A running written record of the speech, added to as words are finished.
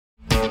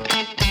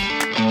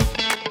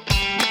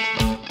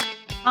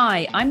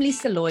Hi, I'm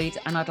Lisa Lloyd,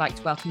 and I'd like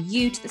to welcome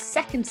you to the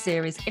second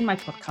series in my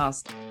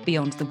podcast,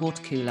 Beyond the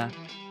Water Cooler.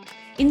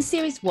 In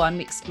Series 1,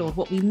 we explored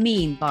what we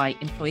mean by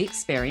employee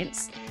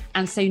experience,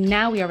 and so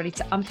now we are ready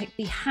to unpick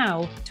the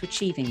how to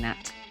achieving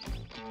that.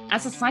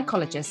 As a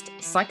psychologist,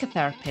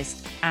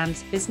 psychotherapist, and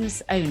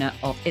business owner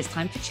of It's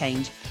Time for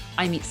Change,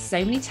 I meet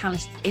so many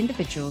talented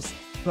individuals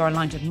who are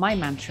aligned with my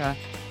mantra,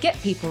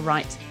 get people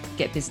right,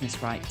 get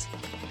business right.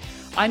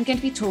 I'm going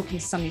to be talking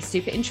to some of these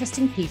super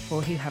interesting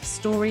people who have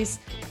stories,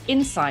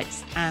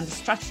 insights, and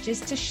strategies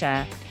to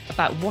share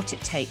about what it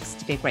takes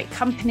to be a great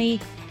company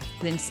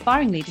with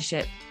inspiring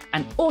leadership,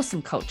 an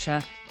awesome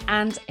culture,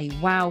 and a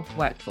wow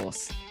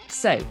workforce.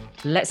 So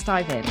let's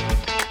dive in.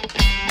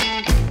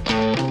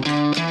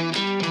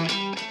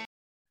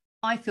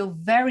 I feel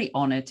very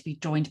honoured to be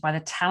joined by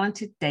the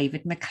talented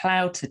David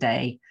MacLeod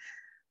today.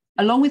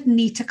 Along with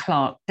Nita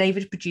Clark,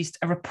 David produced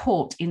a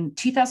report in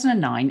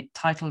 2009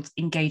 titled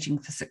Engaging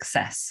for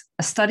Success,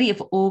 a study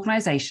of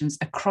organisations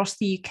across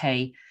the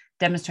UK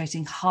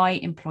demonstrating high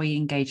employee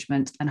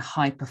engagement and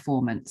high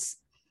performance.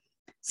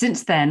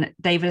 Since then,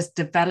 David has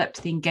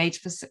developed the Engage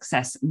for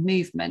Success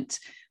movement,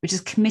 which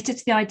is committed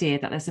to the idea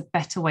that there's a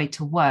better way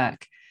to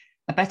work,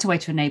 a better way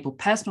to enable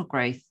personal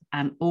growth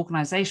and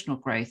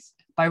organisational growth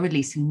by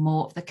releasing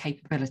more of the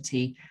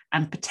capability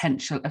and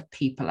potential of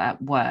people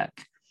at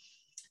work.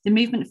 The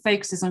movement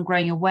focuses on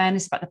growing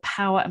awareness about the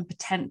power and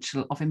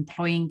potential of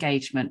employee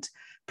engagement,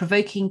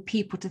 provoking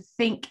people to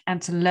think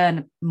and to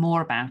learn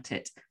more about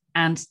it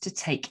and to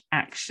take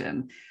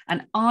action.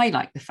 And I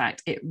like the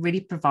fact it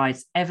really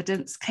provides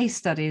evidence, case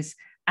studies,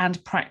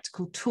 and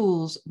practical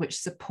tools which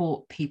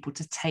support people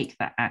to take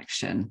that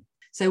action.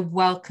 So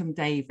welcome,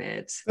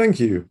 David.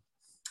 Thank you.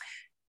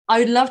 I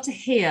would love to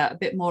hear a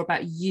bit more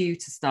about you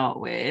to start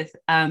with,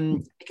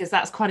 because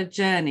that's quite a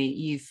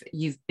journey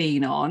you've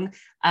been on,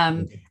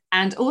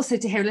 and also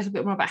to hear a little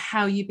bit more about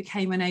how you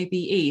became an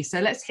OBE. So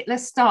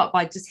let's start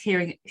by just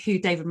hearing who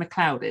David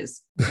MacLeod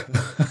is.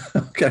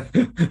 Okay,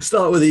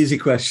 start with the easy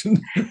question.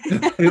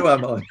 Who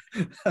am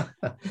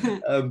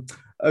I?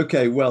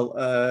 Okay, well,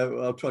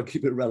 I'll try and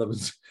keep it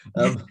relevant.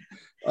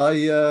 I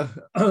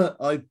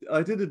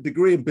did a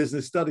degree in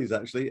business studies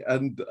actually,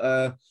 and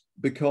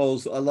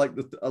because I like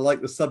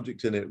the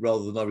subject in it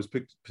rather than I was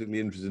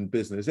particularly interested in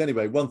business.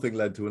 Anyway, one thing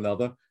led to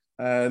another,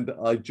 and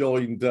I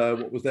joined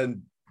what was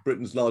then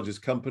Britain's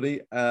largest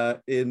company. I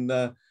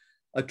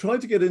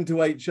tried to get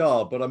into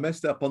HR, but I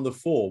messed up on the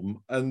form,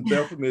 and they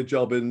offered me a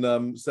job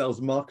in sales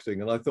and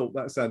marketing, and I thought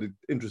that sounded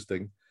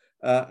interesting,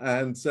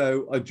 and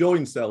so I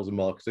joined sales and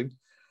marketing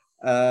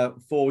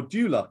for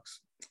Dulux,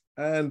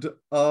 and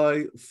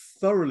I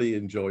thoroughly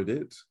enjoyed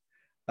it.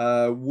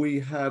 We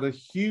had a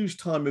huge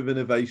time of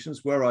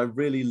innovations where I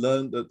really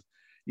learned that,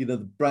 the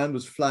brand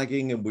was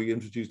flagging, and we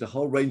introduced a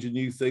whole range of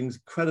new things,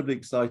 incredibly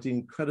exciting,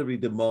 incredibly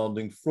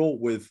demanding,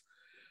 fraught with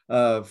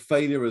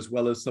failure as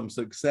well as some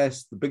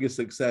success. The biggest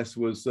success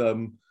was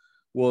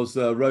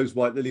rose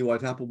white, lily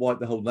white, apple white.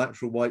 The whole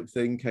natural white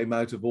thing came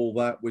out of all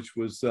that, which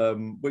was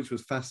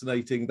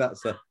fascinating.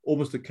 That's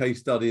almost a case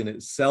study in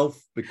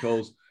itself,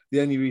 because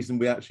the only reason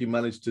we actually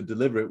managed to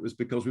deliver it was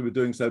because we were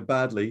doing so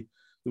badly.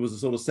 There was a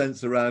sort of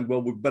sense around,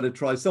 well, we'd better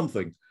try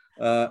something.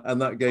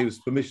 And that gave us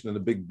permission and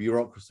a big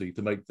bureaucracy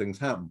to make things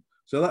happen.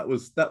 So that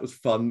was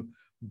fun.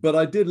 But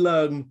I did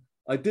learn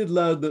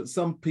that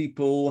some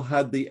people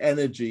had the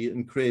energy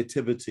and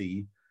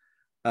creativity,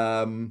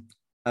 and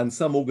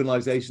some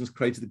organizations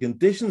created the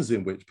conditions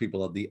in which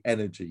people had the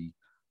energy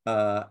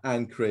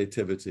and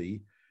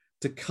creativity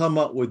to come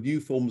up with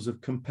new forms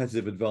of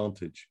competitive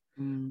advantage,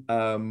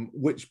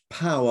 which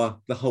power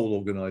the whole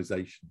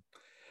organization.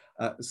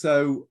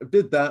 So I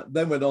did that,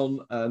 then went on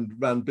and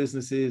ran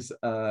businesses,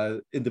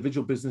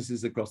 individual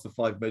businesses across the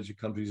 5 major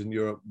countries in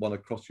Europe, one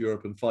across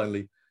Europe, and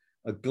finally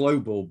a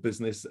global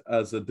business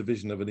as a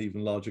division of an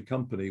even larger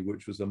company,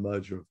 which was a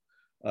merger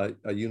of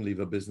a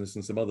Unilever business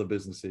and some other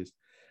businesses.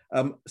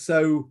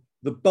 So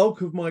the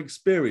bulk of my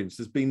experience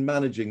has been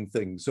managing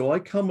things. So I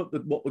come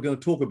at what we're going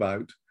to talk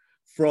about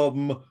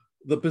from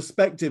the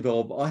perspective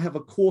of, I have a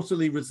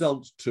quarterly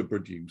result to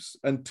produce,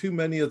 and too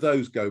many of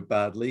those go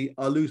badly,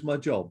 I lose my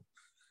job.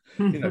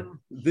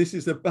 This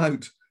is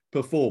about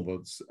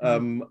performance,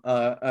 and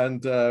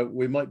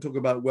we might talk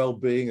about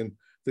well-being and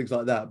things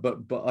like that,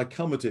 but I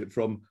come at it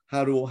from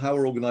how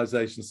are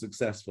organizations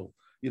successful?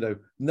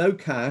 No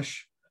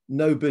cash,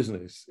 no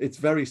business. It's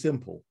very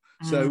simple.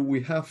 So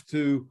we have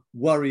to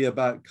worry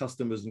about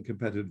customers and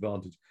competitive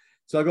advantage.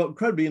 So I got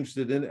incredibly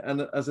interested in it,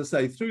 and as I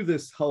say, through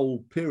this whole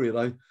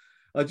period,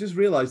 I just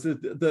realized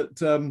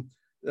that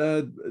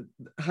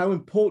how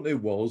important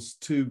it was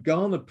to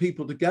garner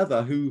people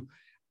together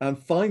and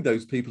find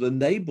those people,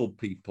 enable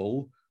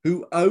people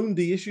who own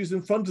the issues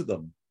in front of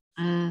them.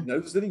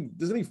 There's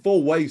only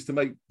 4 ways to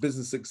make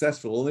business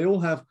successful, and they all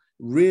have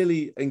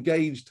really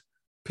engaged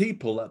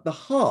people at the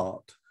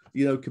heart.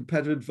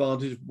 Competitive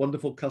advantage,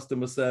 wonderful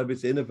customer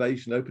service,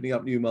 innovation, opening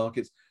up new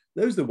markets.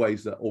 Those are the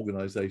ways that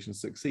organizations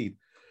succeed.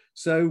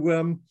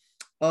 So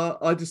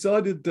I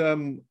decided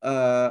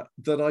that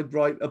I'd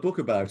write a book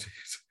about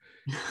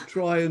it,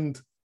 try and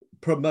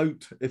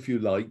promote, if you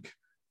like,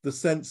 the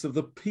sense of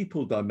the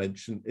people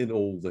dimension in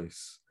all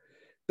this.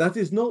 That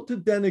is not to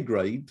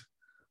denigrate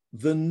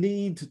the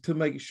need to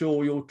make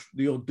sure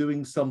you're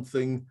doing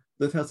something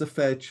that has a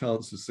fair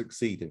chance of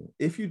succeeding.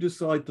 If you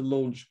decide to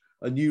launch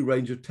a new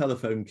range of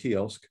telephone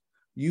kiosk,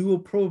 you will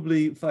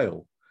probably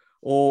fail,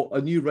 or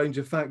a new range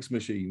of fax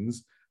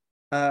machines.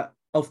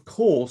 Of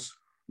course,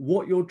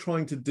 what you're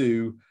trying to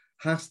do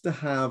has to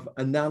have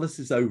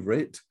analysis over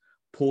it,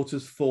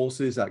 Porter's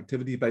forces,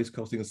 activity-based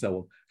costing, and so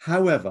on.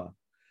 However,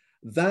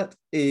 that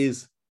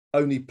is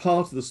only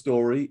part of the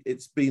story.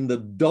 It's been the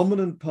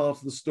dominant part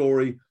of the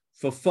story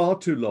for far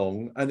too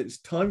long, and it's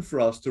time for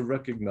us to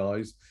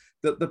recognize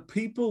that the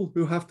people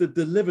who have to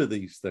deliver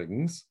these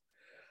things,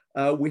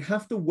 we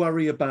have to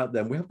worry about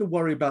them. We have to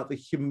worry about the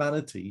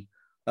humanity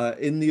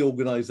in the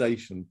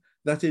organization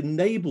that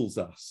enables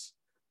us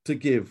to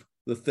give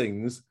the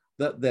things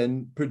that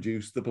then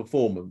produce the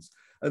performance.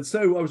 And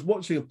so I was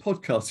watching a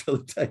podcast the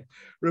other day,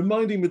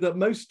 reminding me that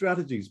most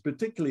strategies,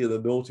 particularly in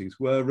the noughties,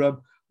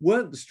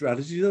 weren't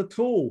strategies at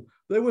all.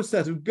 They were a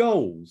set of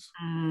goals.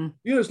 You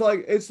know,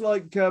 it's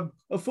like a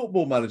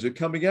football manager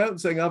coming out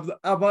and saying, I've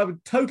a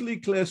totally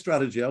clear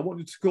strategy. I want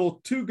you to score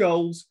 2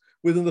 goals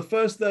within the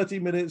first 30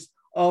 minutes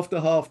after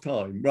half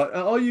time, right?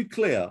 Are you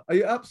clear? Are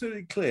you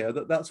absolutely clear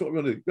that that's what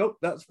we're going to do? Nope,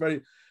 that's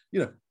very,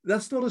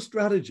 that's not a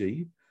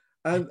strategy.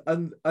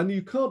 And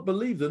you can't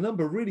believe the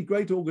number of really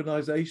great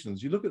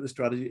organizations. You look at the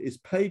strategy, it's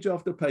page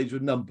after page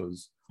of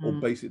numbers or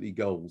basically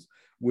goals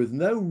with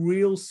no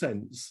real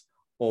sense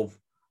of,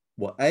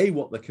 well, A,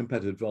 what their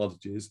competitive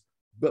advantage is,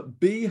 but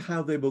B,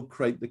 how they will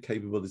create the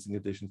capabilities and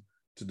conditions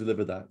to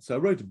deliver that. So I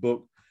wrote a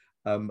book,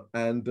 and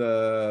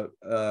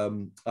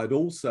I'd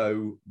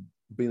also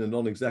been a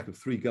non-exec of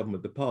 3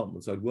 government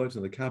departments. I'd worked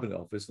in the cabinet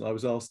office, and I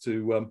was asked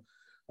to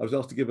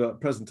give a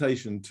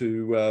presentation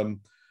to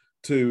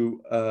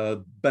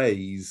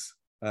BEIS,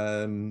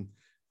 and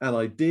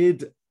I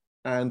did.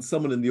 And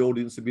someone in the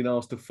audience had been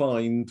asked to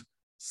find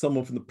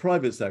someone from the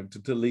private sector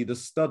to lead a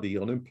study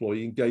on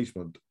employee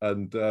engagement,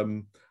 and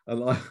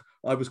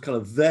I was kind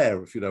of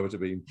there, if you know what I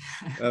mean.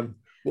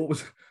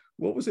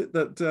 What was it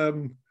that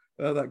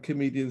that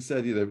comedian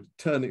said?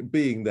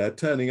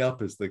 Turning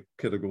up is the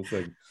critical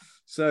thing.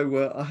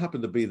 So I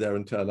happened to be there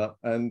and turn up,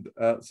 and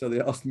so they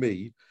asked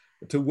me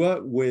to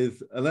work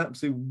with an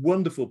absolutely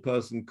wonderful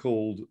person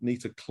called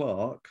Nita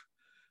Clark,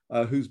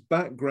 whose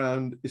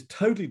background is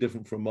totally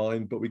different from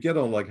mine, but we get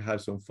on like a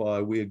house on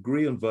fire. We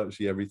agree on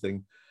virtually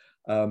everything.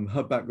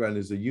 Her background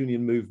is the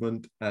union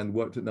movement and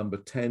worked at Number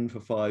 10 for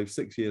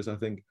 5-6 years, I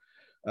think,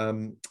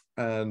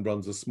 and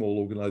runs a small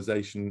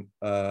organization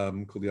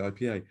called the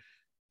IPA.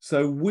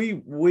 So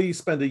we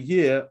spent a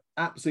year,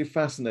 absolutely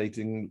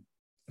fascinating,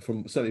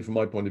 certainly from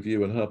my point of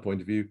view and her point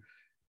of view,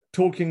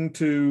 talking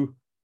to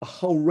a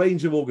whole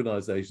range of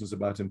organizations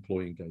about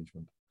employee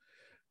engagement.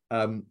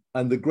 And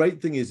the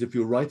great thing is, if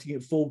you're writing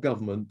it for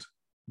government,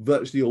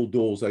 virtually all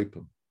doors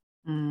open.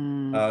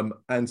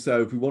 And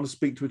so if we want to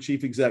speak to a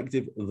chief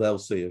executive, they'll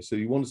see us. So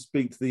you want to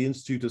speak to the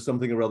institute or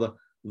something or other,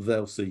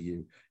 they'll see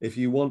you. If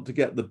you want to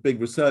get the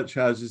big research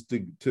houses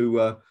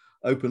to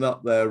open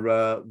up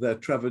their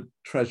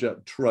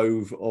treasure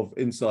trove of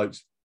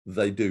insights,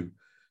 they do.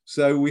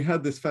 So we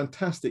had this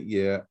fantastic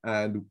year,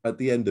 and at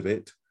the end of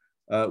it,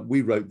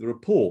 we wrote the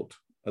report.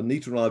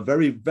 Anita and I are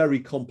very, very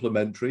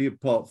complimentary,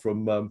 apart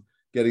from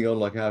getting on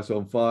like a house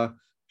on fire.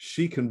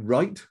 She can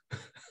write.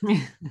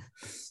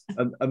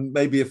 and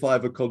maybe if I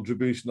have a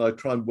contribution, I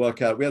try and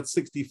work out. We had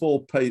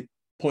 64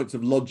 points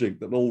of logic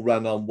that all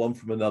ran on one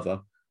from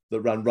another,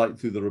 that ran right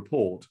through the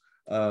report.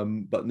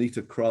 But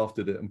Nita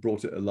crafted it and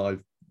brought it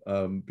alive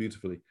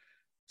beautifully.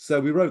 So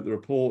we wrote the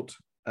report,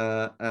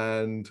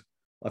 and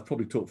I've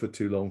probably talked for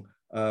too long.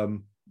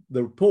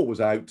 The report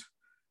was out.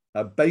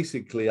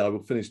 Basically, I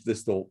will finish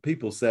this thought.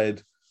 People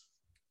said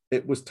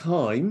it was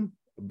time.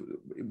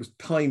 It was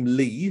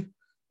timely.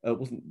 It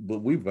wasn't, well,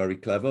 we were very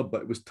clever,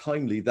 but it was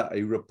timely that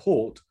a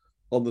report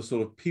on the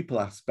sort of people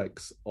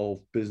aspects of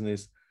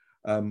business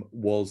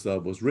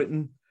was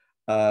written.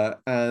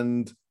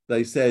 And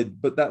they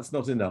said, but that's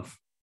not enough.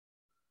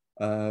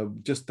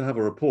 Just to have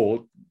a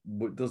report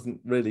doesn't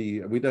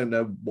really, we don't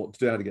know what to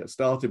do, how to get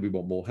started. We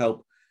want more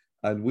help.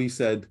 And we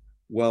said,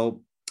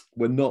 well,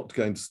 we're not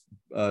going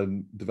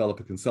to develop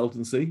a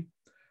consultancy.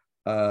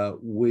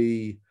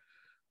 We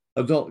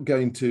are not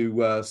going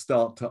to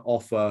start to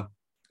offer,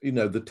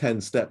 the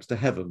 10 steps to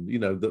heaven,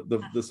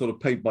 the sort of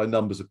paint by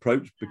numbers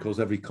approach, because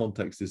every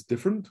context is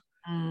different.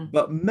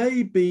 But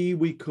maybe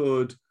we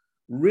could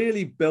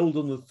really build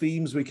on the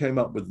themes we came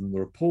up with in the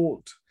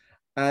report.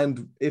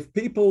 And if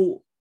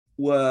people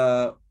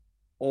were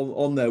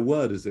on their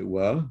word, as it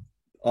were,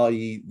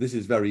 i.e. this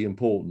is very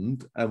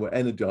important and we're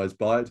energized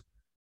by it,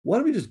 why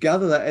don't we just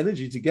gather that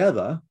energy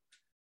together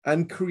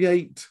and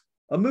create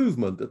a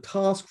movement, a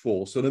task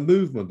force and a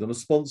movement and a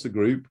sponsor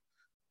group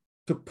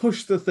to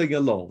push the thing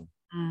along.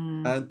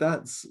 And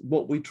that's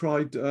what we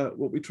tried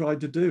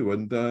to do.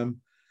 And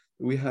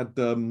we had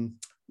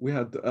we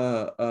had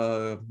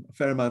a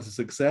fair amount of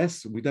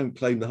success. We don't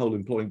claim the whole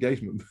employee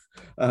engagement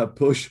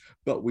push,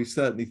 but we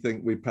certainly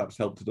think we perhaps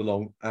helped it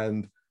along,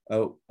 and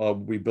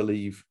we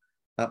believe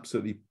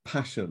absolutely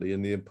passionately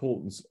in the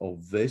importance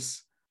of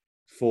this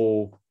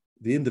for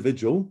the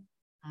individual,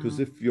 because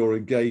if you're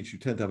engaged, you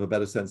tend to have a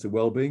better sense of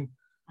well-being.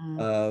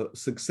 More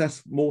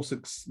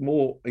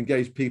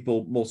engaged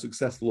people, more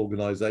successful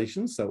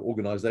organizations. So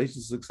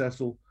organizations are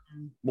successful,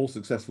 more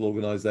successful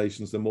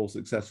organizations, the more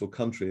successful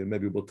country. And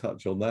maybe we'll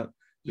touch on that,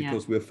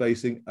 because we're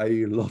facing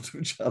a lot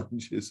of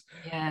challenges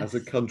as a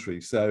country.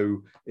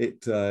 So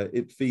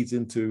it feeds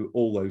into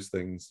all those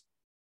things.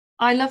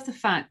 I love the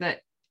fact that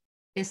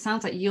it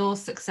sounds like your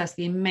success,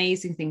 the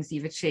amazing things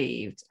you've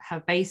achieved,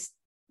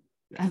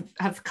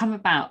 have come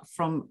about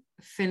from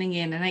filling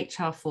in an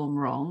HR form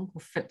wrong,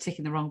 or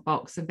ticking the wrong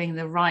box, and being in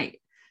the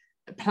right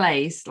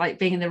place, like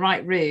being in the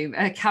right room,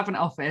 a cabinet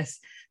office.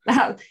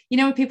 That, you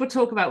know, when people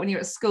talk about when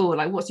you're at school,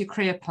 like, what's your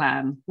career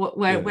plan? What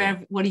are you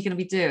going to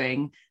be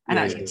doing? And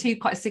actually, two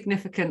quite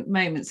significant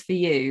moments for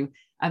you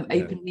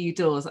open new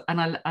doors, and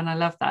I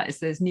love that. It's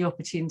those new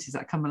opportunities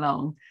that come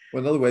along.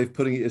 Well, another way of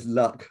putting it is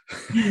luck.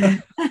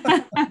 And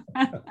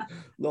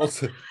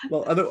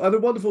a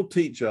wonderful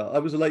teacher. I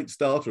was a late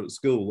starter at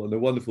school, and a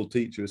wonderful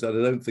teacher said,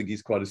 "I don't think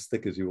he's quite as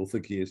thick as you all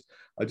think he is.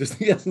 I just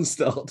think he hasn't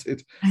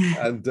started."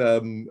 And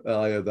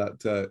I owe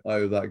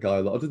that guy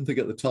a lot. I didn't think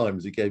at the time,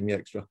 as he gave me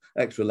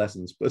extra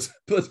lessons,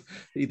 but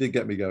he did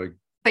get me going.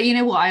 But you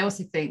know what? I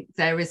also think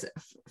there's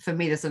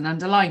an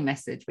underlying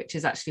message, which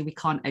is actually we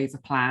can't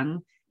overplan.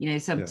 You know,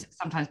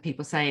 sometimes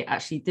people say,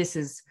 actually, this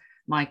is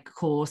my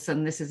course,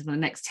 and this is for the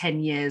next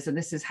 10 years, and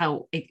this is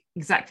how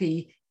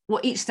exactly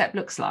what each step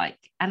looks like.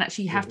 And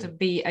actually, you have to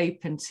be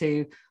open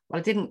to,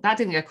 well, that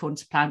didn't go according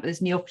to plan, but there's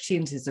new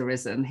opportunities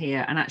arisen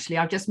here. And actually,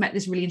 I've just met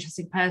this really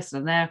interesting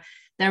person, and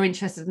they're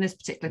interested in this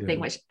particular thing,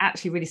 which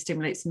actually really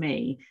stimulates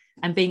me.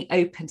 And being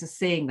open to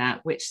seeing that,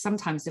 which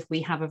sometimes if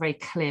we have a very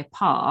clear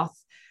path,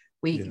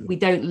 we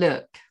don't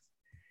look.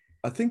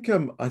 I think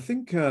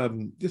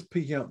just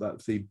picking up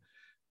that theme,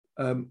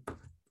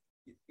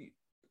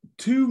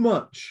 too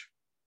much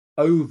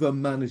over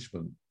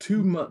management,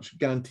 too much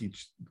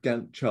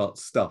Gantt chart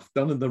stuff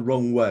done in the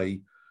wrong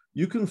way,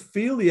 you can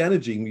feel the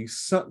energy being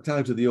sucked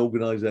out of the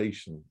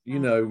organization. You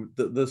know,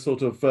 the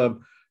sort of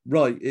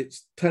right,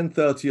 it's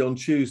 10:30 on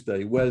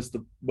Tuesday, where's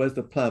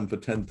the plan for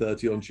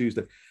 10:30 on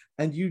Tuesday?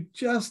 And you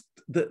just,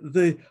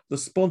 the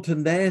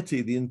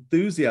spontaneity, the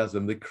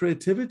enthusiasm, the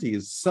creativity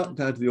is sucked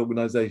out of the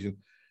organization.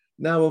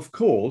 Now, of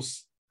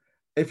course,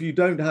 if you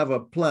don't have a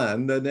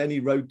plan, then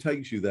any road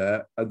takes you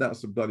there, and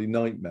that's a bloody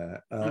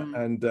nightmare.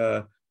 And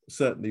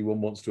certainly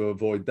one wants to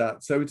avoid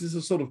that. So it is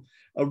a sort of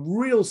a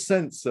real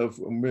sense of,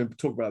 and we'll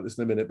talk about this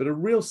in a minute, but a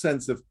real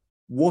sense of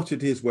what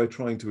it is we're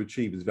trying to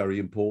achieve is very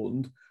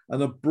important,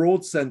 and a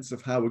broad sense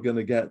of how we're going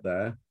to get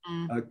there,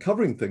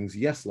 covering things,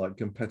 yes, like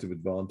competitive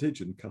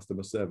advantage and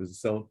customer service and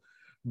so on,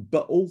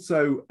 but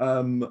also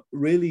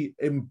really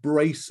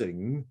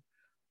embracing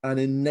and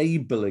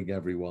enabling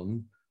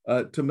everyone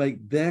to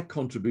make their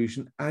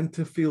contribution and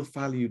to feel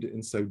valued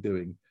in so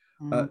doing.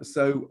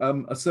 So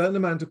a certain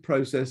amount of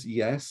process,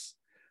 yes,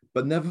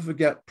 but never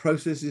forget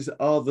processes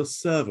are the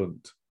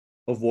servant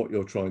of what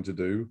you're trying to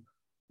do,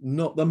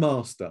 not the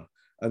master.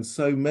 And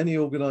so many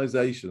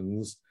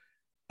organizations,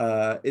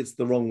 it's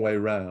the wrong way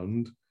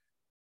around.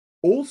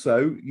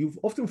 Also, you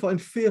often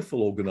find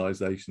fearful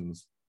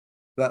organizations.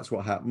 That's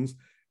what happens,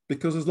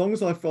 because as long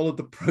as I followed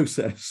the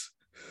process,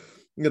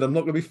 I'm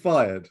not going to be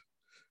fired.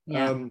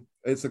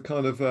 It's a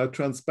kind of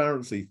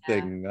transparency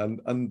thing,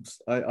 and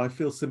I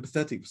feel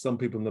sympathetic for some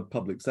people in the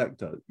public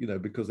sector,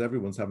 because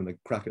everyone's having a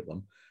crack at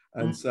them,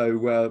 and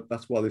so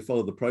that's why they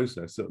follow the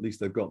process. So at least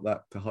they've got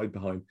that to hide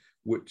behind,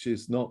 which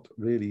is not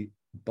really,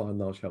 by and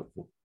large,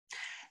 helpful.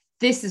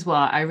 This is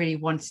why I really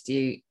wanted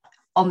you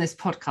on this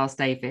podcast,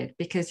 David,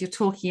 because you're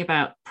talking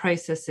about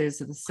processes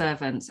of the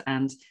servant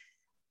and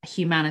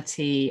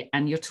humanity,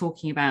 and you're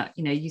talking about,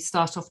 you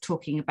start off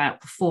talking about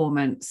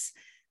performance,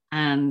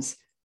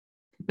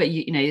 but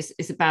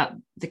it's about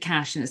the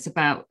cash, and it's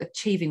about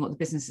achieving what the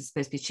business is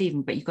supposed to be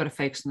achieving, but you've got to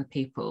focus on the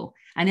people.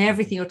 And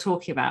everything you're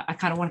talking about, I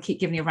kind of want to keep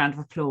giving you a round of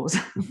applause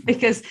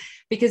because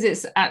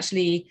it's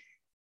actually,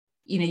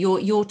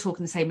 you're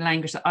talking the same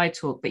language that I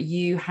talk, but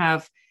you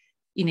have,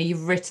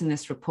 you've written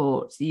this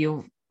report,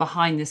 you're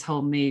behind this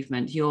whole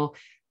movement, you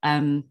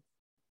have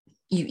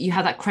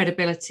that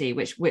credibility,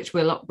 which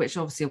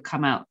obviously will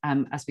come out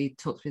as we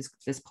talk through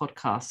this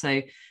podcast.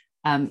 So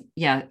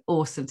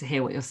awesome to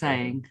hear what you're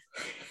saying.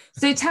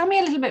 So tell me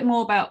a little bit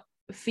more about,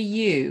 for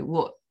you,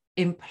 what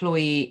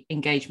employee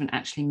engagement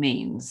actually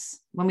means,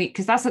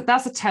 because that's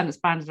a term that's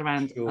banded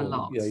around a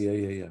lot.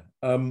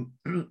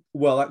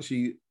 Well,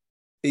 actually,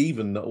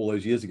 even all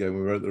those years ago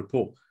when we wrote the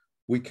report,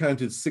 we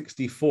counted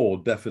 64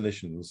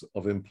 definitions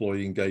of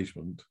employee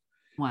engagement.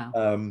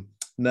 Wow.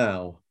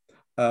 Now,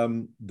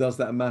 does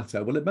that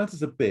matter? Well, it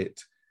matters a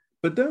bit,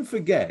 but don't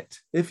forget,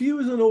 if you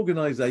as an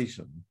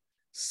organization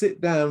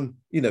sit down,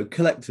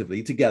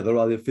 collectively together,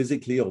 either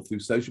physically or through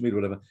social media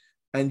or whatever,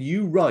 and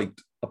you write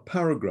a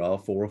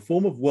paragraph or a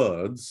form of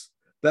words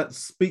that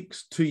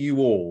speaks to you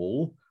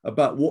all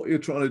about what you're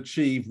trying to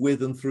achieve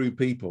with and through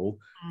people,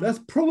 that's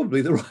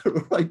probably the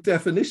right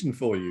definition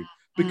for you,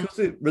 because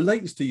it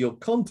relates to your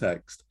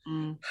context.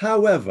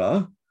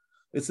 However,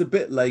 it's a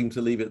bit lame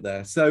to leave it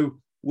there. So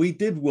we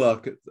did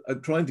work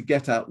at trying to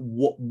get at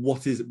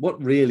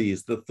what really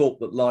is the thought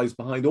that lies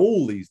behind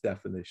all these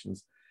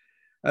definitions.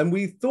 And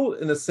we thought,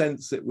 in a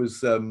sense, it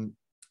was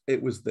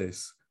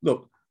this.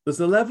 Look, there's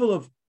a level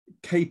of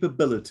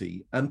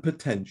capability and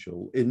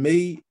potential in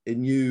me,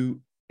 in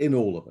you, in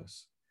all of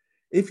us.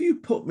 If you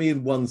put me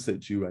in one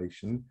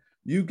situation,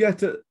 you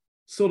get a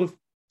sort of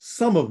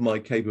some of my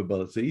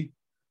capability,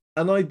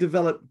 and I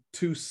develop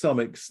to some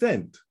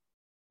extent.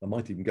 I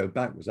might even go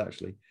backwards,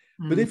 actually.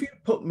 But if you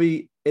put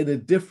me in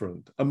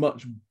a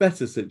much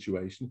better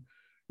situation,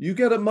 you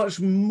get a much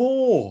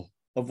more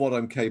of what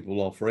I'm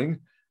capable of offering,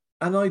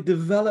 and I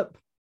develop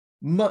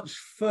much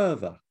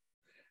further.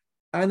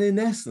 And in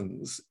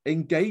essence,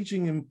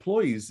 engaging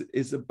employees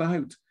is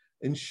about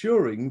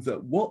ensuring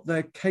that what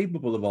they're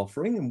capable of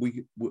offering, and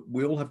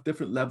we all have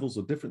different levels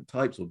or different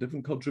types or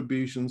different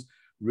contributions,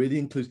 really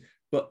includes,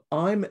 but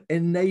I'm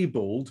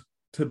enabled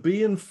to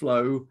be in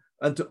flow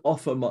and to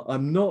offer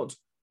I'm not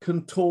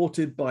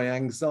contorted by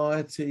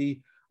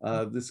anxiety,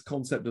 this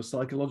concept of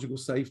psychological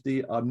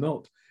safety. I'm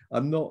not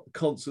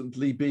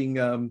constantly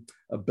being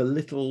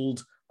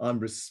belittled. I'm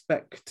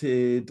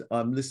respected.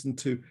 I'm listened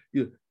to.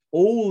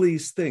 All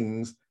these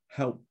things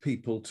help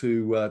people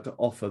to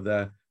offer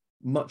their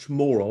much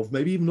more of,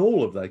 maybe even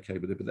all of their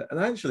capability. And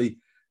actually,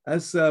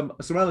 as Sir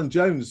Alan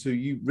Jones, who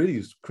you really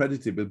is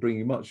credited with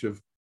bringing much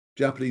of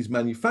Japanese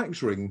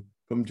manufacturing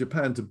from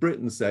Japan to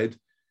Britain, said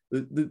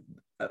that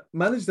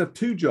managers have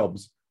two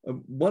jobs.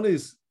 One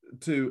is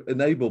to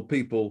enable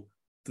people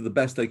to the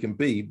best they can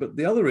be, but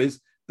the other is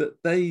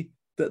that they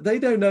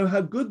don't know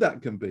how good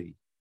that can be.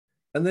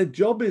 And their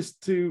job is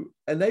to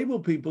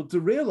enable people to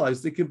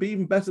realize they can be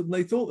even better than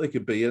they thought they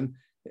could be. And,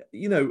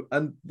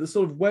 and the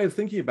sort of way of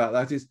thinking about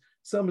that is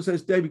someone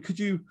says, David, could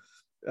you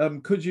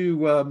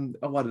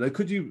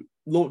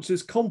launch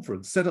this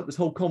conference, set up this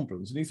whole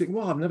conference? And you think,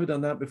 well, I've never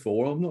done that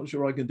before. I'm not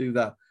sure I can do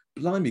that.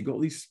 Blimey, got all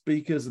these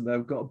speakers and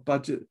they've got a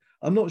budget.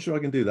 I'm not sure I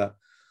can do that.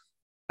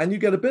 And you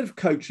get a bit of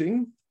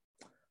coaching,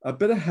 a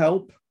bit of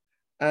help,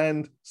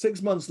 and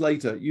 6 months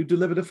later, you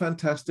delivered a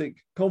fantastic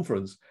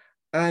conference.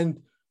 And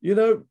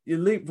you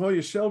leap while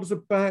your shoulders are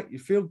back, you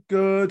feel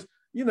good,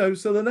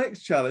 so the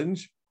next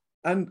challenge,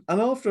 and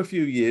after a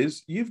few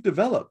years, you've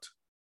developed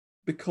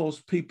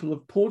because people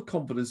have poured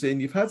confidence in,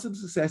 you've had some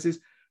successes,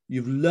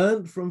 you've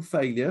learned from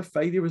failure.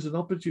 Failure is an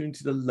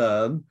opportunity to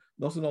learn,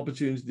 not an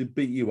opportunity to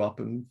beat you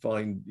up and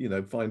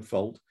find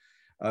fault.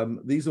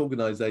 These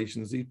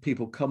organizations, these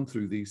people come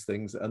through these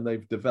things and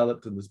they've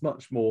developed, and there's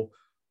much more,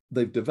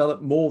 they've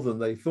developed more than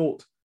they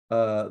thought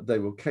they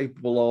were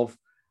capable of.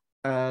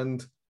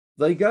 And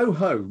they go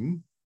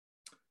home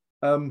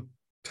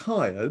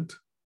tired,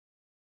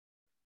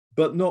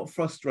 but not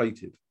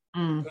frustrated.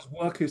 Because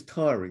work is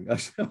tiring.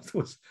 There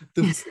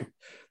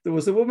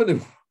was a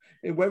woman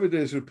in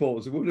Weberday's report,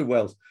 was a woman in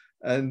Wales,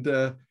 and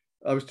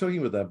I was talking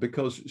with her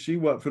because she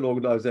worked for an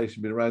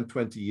organisation been around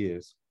 20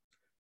 years.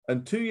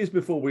 And 2 years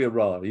before we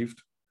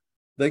arrived,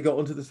 they got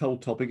onto this whole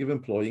topic of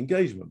employee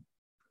engagement.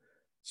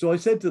 So I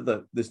said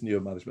to this new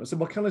management, I said,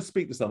 well, can I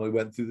speak to someone who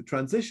went through the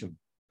transition?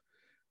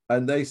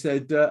 And they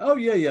said, oh,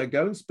 yeah,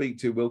 go and speak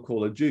to, we'll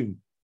call her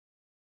June.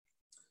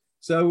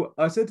 So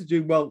I said to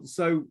June, well,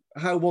 so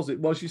how was it?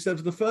 Well, she said,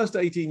 for the first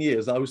 18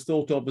 years, I was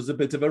thought of as a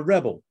bit of a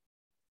rebel,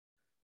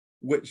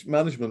 which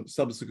management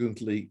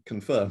subsequently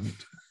confirmed.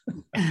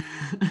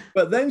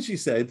 But then she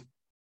said,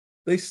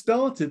 they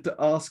started to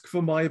ask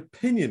for my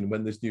opinion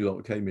when this new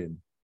lot came in.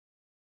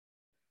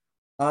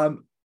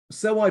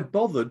 So I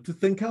bothered to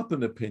think up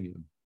an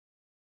opinion.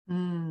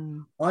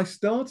 I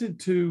started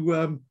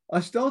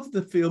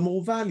to feel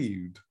more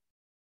valued.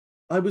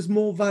 I was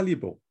more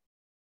valuable.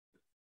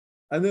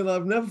 And then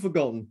I've never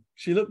forgotten,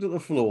 she looked at the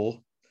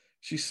floor,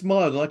 she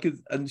smiled,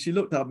 and she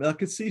looked at me, I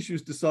could see she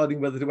was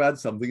deciding whether to add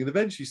something. And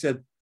eventually she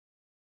said,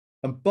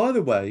 and by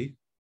the way,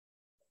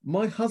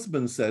 my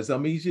husband says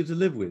I'm easier to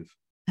live with.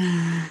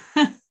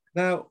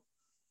 Now,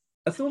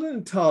 I thought it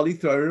entirely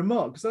throw a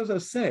remark, because as I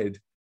said,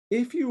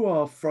 if you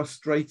are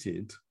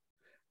frustrated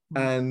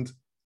and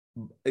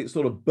it's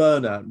sort of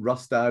burnout,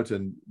 rust out,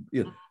 and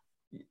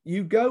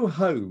you go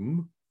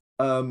home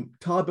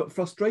tired but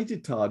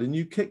frustrated, tired, and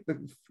you kick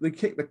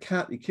the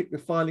cat, you kick the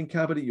filing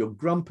cabinet, you're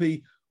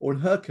grumpy, or in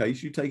her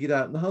case, you take it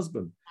out on the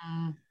husband.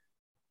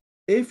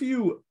 If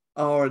you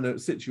are in a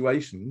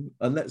situation,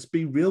 and let's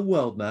be real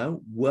world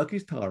now, work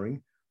is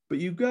tiring, but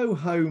you go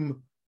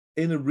home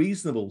in a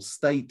reasonable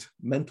state,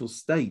 mental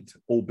state,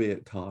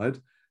 albeit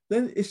tired,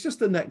 then it's just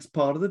the next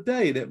part of the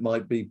day. And it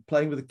might be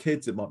playing with the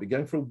kids, it might be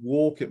going for a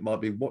walk, it might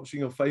be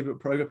watching your favorite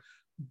program,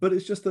 but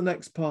it's just the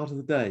next part of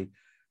the day.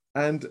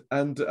 And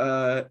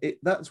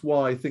that's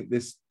why I think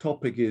this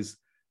topic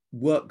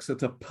works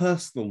at a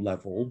personal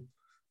level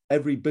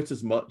every bit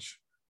as much,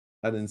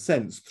 and in a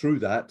sense through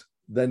that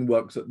then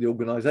works at the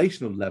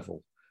organizational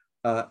level.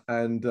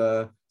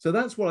 So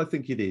that's what I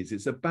think it is.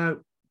 It's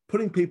about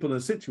putting people in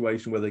a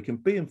situation where they can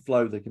be in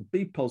flow, they can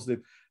be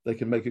positive, they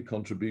can make a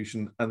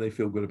contribution, and they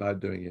feel good about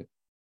doing it.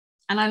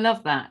 And I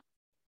love that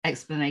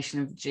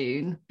explanation of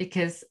June,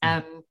 because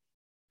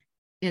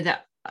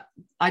that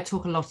I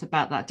talk a lot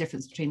about that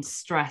difference between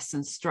stress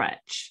and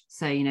stretch.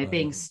 So,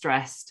 being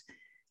stressed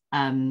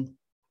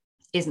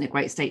isn't a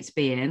great state to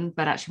be in,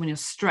 but actually when you're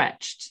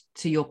stretched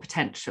to your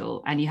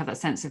potential and you have that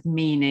sense of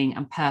meaning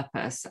and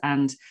purpose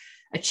and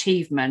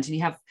achievement, and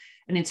you have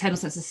an internal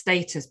sense of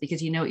status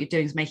because you know what you're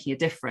doing is making a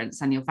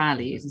difference, and your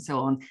values and so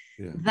on,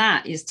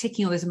 that is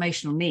ticking all those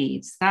emotional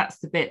needs. That's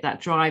the bit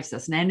that drives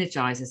us and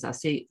energizes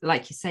us. So,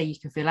 like you say, you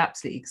can feel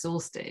absolutely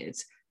exhausted,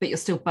 but you're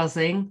still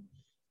buzzing.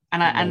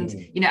 And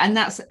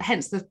that's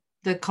hence the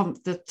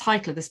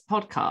title of this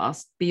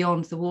podcast,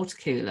 Beyond the Water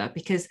Cooler,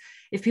 because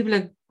if people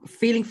are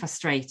feeling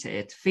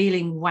frustrated,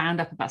 feeling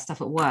wound up about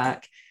stuff at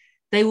work,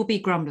 they will be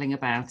grumbling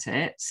about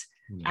it.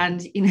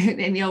 And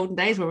in the olden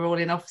days, where we're all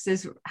in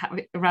offices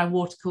around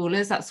water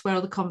coolers, that's where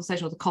all the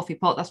conversation, or the coffee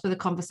pot, that's where the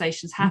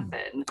conversations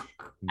happen.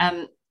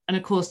 And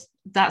of course,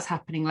 that's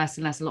happening less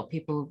and less. A lot of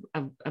people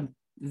are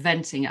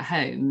venting at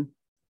home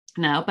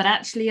now, but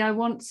actually, I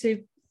want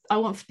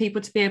for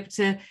people to be able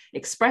to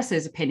express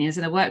those opinions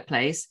in a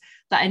workplace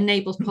that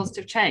enables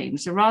positive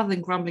change. So rather than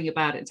grumbling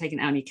about it and taking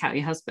it out on your cat or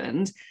your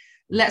husband,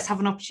 let's have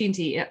an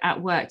opportunity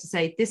at work to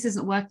say, this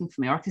isn't working for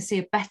me, or I can see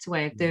a better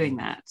way of doing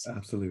that.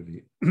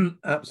 Absolutely.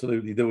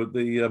 Absolutely. There was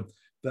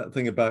that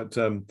thing about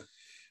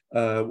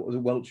what was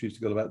it Welch used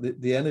to go about,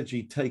 the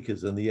energy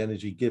takers and the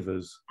energy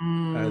givers.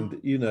 And,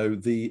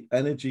 the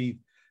energy,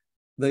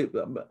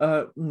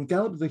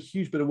 Gallup is a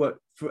huge bit of work.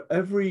 For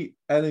every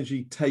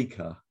energy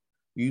taker,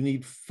 you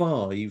need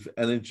 5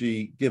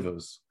 energy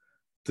givers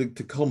to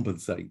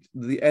compensate.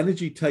 The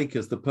energy taker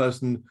is the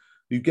person.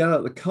 You get out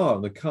of the car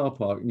in the car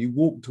park and you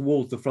walk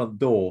towards the front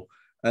door,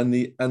 and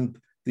the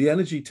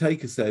energy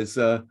taker says,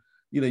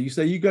 you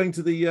say, you're going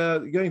to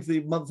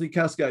the monthly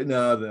cascade?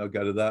 No, I'll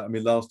go to that. I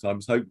mean, last time it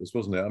was hopeless,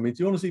 wasn't it? I mean,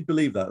 do you honestly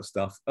believe that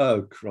stuff?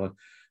 Oh, Christ.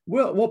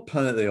 Well, what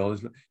planet are they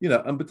on?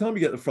 And by the time you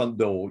get to the front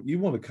door, you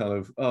want to kind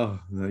of,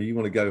 you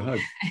want to go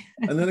home.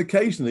 And then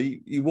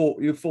occasionally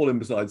you fall in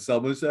beside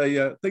someone and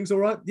say, things all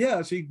right? Yeah,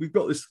 actually, we've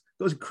got this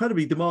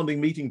incredibly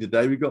demanding meeting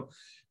today. We've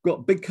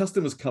got big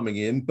customers coming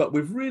in, but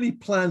we've really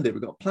planned it.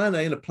 We've got plan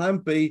A and a plan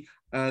B.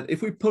 And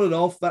if we pull it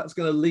off, that's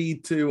going to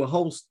lead to a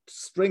whole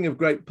string of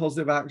great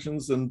positive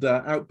actions and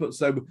output.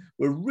 So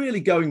we're really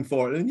going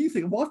for it. And you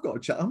think, well, I've got a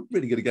chat. I'm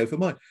really going to go for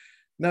mine.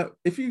 Now,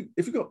 if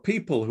you've got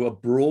people who are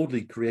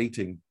broadly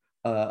creating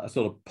a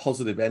sort of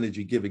positive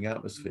energy giving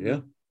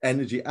atmosphere,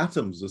 energy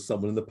atoms, as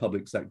someone in the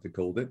public sector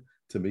called it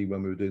to me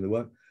when we were doing the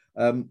work,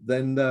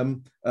 then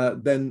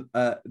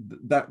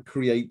that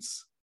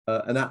creates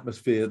an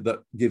atmosphere that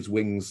gives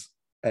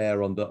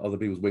air under other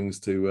people's wings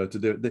to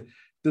do it.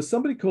 There's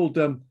somebody called,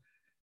 I'm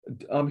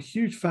a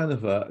huge fan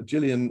of her,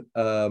 Gillian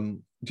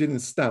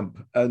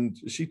Stamp, and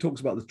she talks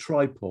about the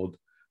tripod,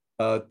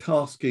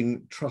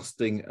 tasking,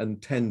 trusting,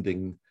 and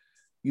tending.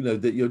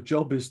 That your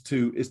job is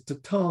to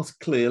task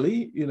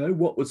clearly,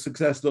 what would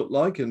success look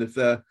like, and if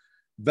they're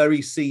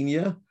very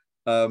senior,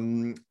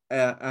 they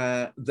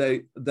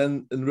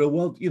then in the real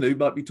world, you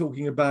might be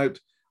talking about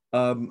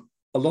a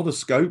lot of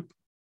scope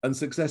and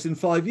success in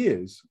 5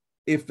 years.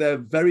 If they're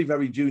very,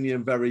 very junior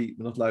and we're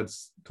not allowed to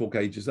talk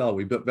ages, are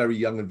we? But very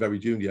young and very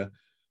junior,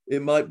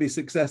 it might be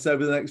success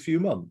over the next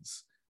few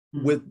months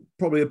with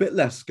probably a bit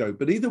less scope.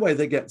 But either way,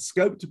 they get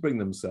scope to bring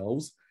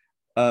themselves.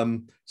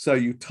 So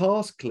you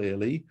task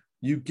clearly,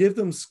 you give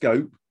them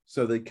scope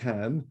so they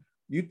can,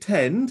 you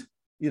tend,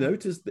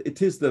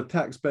 it is the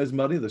taxpayers'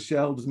 money, the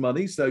shareholders'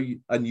 money.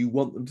 And you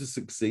want them to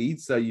succeed.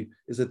 So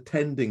it's a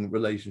tending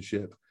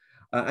relationship,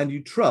 and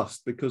you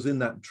trust, because in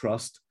that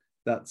trust,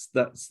 that's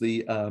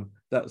the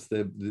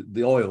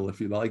oil, if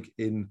you like,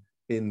 in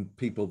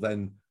people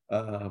then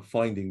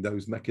finding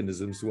those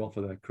mechanisms to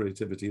offer their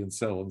creativity and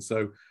so on.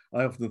 So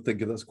I often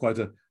think that's quite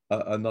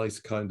a nice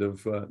kind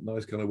of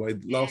way.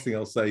 Last thing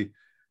I'll say,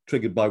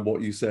 triggered by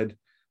what you said,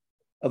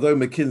 although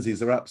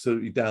McKinsey's are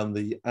absolutely down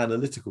the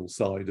analytical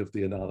side of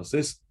the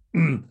analysis,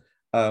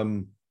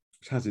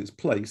 which has its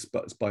place,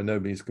 but it's by no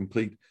means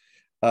complete.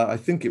 I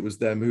think it was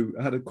them who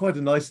had quite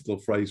a nice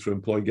little phrase for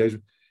employee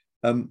engagement,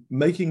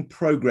 making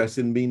progress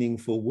in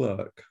meaningful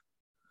work.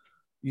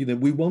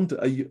 We want,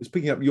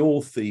 picking up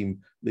your theme,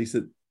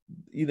 Lisa,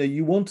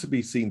 you want to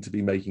be seen to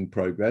be making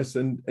progress,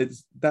 and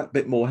it's that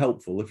bit more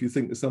helpful if you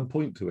think there's some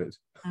point to it,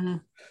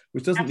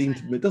 which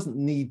doesn't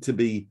need to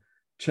be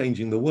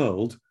changing the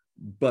world,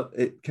 but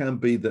it can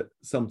be that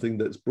something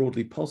that's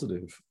broadly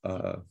positive.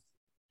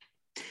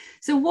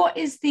 So what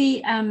is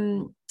the,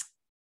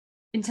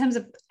 in terms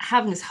of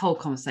having this whole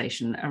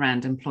conversation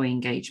around employee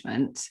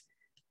engagement,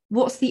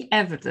 what's the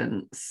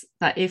evidence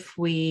that if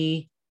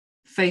we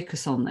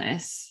focus on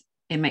this,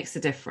 it makes a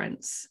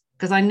difference?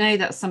 Because I know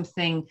that's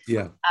something,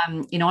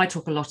 I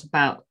talk a lot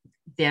about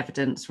the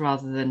evidence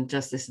rather than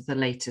just this is the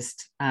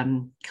latest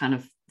kind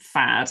of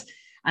fad.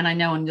 And I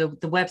know on the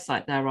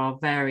website, there are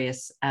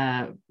various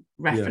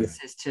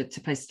references to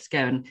places to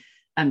go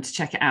and to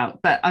check it out.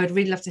 But I would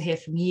really love to hear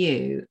from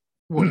you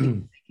what you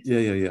think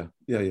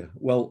Yeah.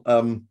 Well,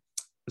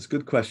 it's a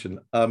good question.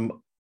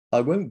 I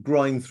won't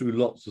grind through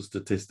lots of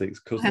statistics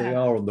because they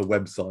are on the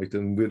website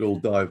and we'd all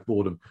die of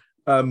boredom.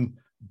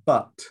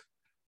 But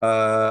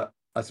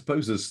I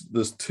suppose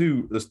there's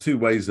two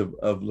ways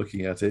of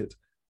looking at it.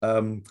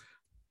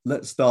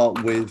 Let's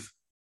start with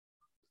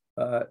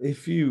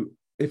if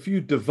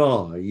you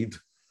divide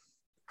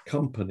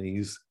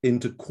companies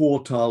into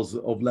quartiles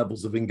of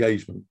levels of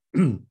engagement,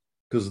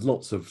 because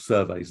lots of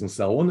surveys and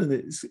so on, and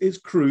it's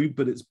crude,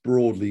 but it's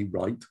broadly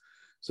right.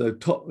 So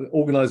top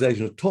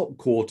organizations, top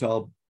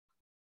quartile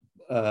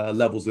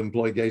levels of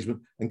employee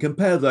engagement, and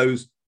compare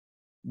those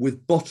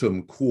with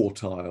bottom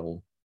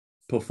quartile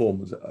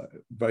performance,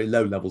 very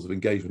low levels of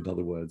engagement, in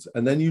other words.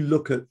 And then you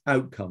look at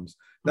outcomes.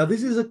 Now,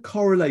 this is a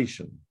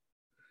correlation.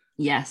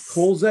 Yes.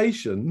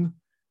 Causation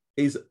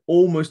is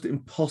almost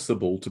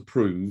impossible to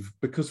prove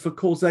because for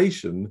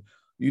causation,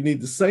 you need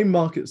the same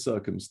market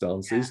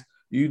circumstances,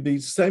 you need the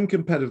same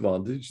competitive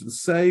advantage, the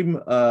same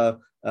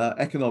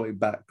economic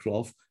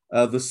backcloth,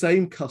 the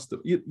same custom.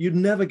 You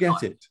never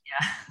get it.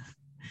 Yeah.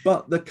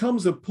 But there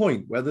comes a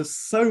point where there's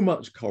so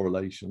much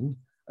correlation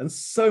and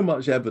so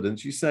much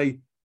evidence, you say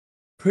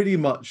pretty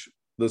much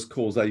there's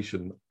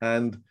causation.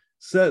 And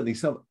certainly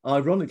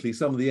ironically,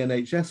 some of the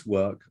NHS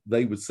work,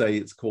 they would say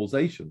it's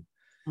causation.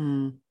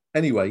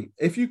 Anyway,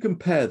 if you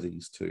compare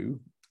these two,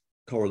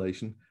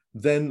 correlation,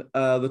 then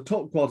the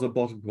top quartile,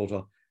 bottom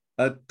quartile,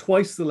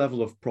 twice the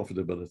level of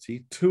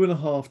profitability,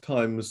 2.5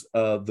 times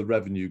the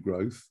revenue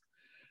growth,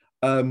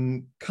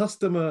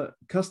 customer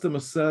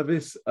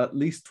service, at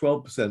least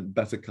 12%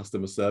 better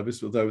customer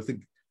service, although I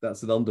think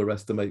that's an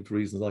underestimate for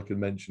reasons I can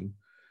mention.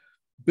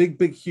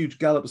 Big, huge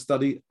Gallup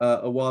study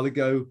a while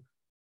ago.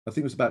 I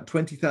think it was about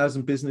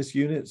 20,000 business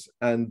units,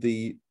 and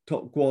the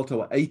top quartile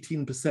were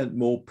 18%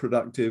 more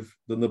productive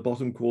than the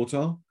bottom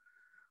quartile,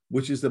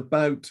 which is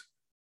about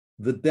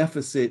the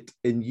deficit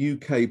in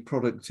UK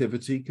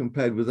productivity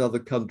compared with other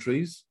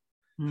countries.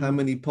 How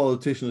many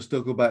politicians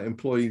talk about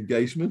employee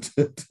engagement?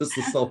 Just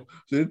to solve,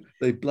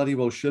 they bloody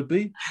well should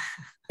be.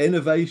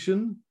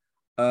 Innovation,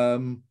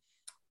 of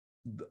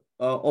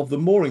the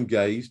more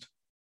engaged,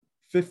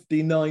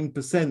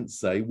 59%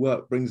 say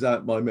work brings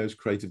out my most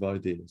creative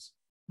ideas.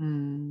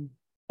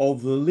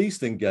 Of the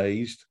least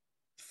engaged,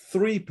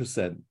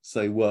 3%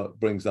 say work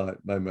brings out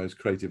my most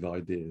creative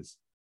ideas.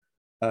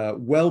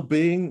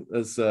 Well-being,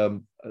 as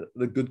the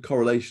good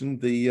correlation,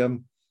 the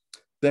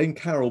Dame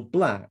Carol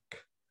Black,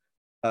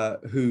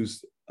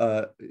 who's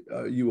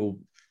you will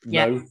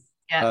know.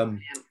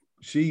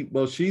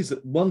 She's a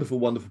wonderful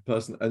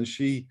person, and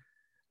she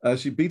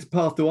beat a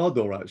path to our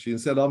door actually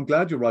and said, "I'm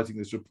glad you're writing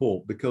this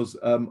report because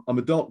I'm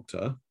a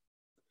doctor,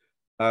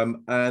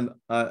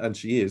 and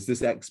she is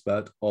this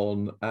expert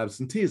on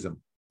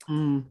absenteeism."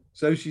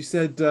 So she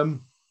said,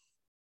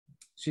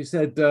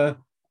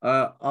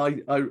 I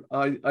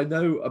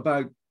know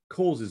about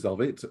causes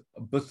of it,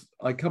 but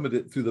I come at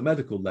it through the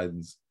medical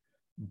lens.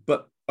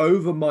 But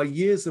over my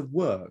years of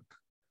work,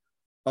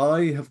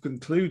 I have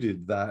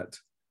concluded that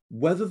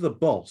whether the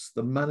boss,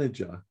 the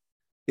manager,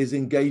 is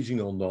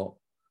engaging or not,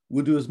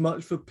 will do as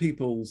much for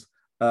people's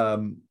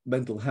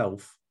mental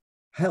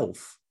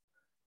health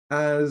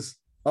as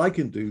I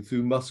can do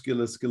through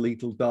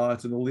musculoskeletal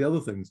diet and all the other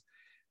things.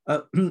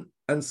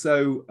 And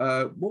so,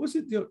 what was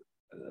it? There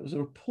was a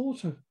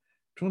reporter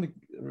trying to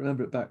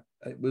remember it back.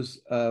 It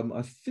was,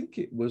 I think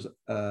it was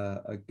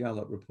a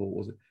Gallup report,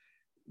 was it?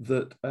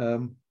 That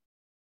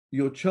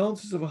your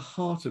chances of a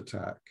heart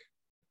attack,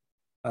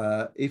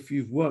 if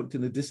you've worked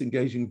in a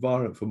disengaging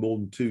environment for more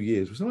than 2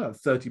 years, was something like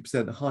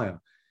 30%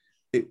 higher.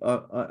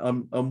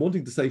 I'm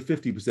wanting to say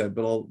 50%,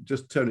 but I'll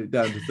just turn it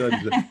down to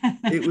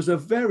 30%. It was a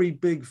very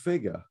big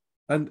figure,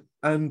 and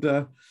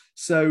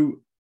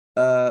so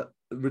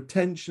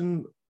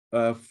retention,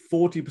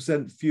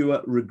 40%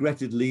 fewer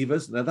regretted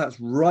leavers. Now that's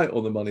right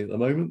on the money at the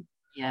moment.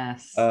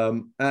 Yes.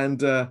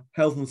 And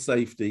health and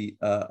safety,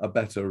 a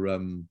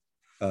better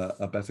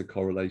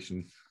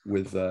correlation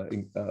with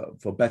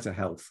for better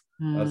health.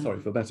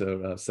 For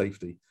better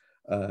safety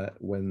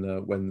when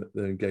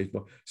they're engaged.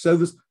 So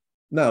there's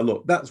now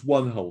look, that's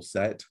one whole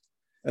set,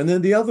 and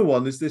then the other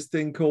one is this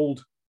thing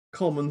called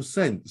common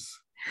sense.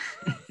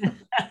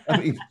 I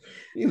mean,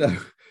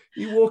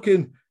 you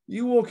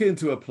walk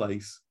into a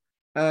place,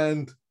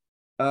 and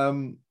I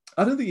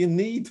don't think you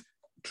need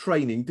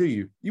training, do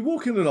you? You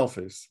walk in an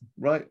office,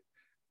 right?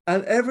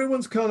 And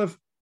everyone's kind of,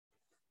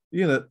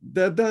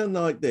 they're down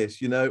like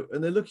this, and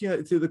they're looking at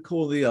it through the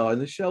corner of the eye,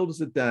 and the shoulders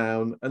are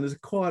down, and there's a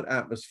quiet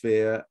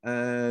atmosphere,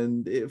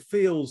 and it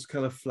feels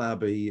kind of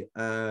flabby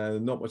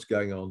and not much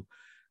going on.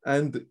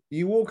 And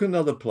you walk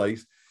another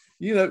place,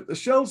 the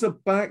shoulders are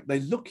back, they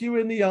look you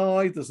in the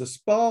eye, there's a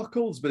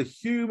sparkle, there's a bit of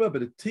humor, a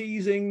bit of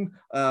teasing,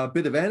 a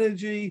bit of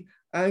energy,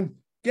 and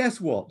guess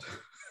what?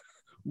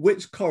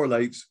 Which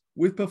correlates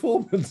with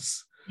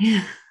performance.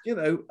 I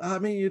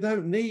mean, you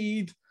don't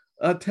need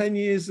 10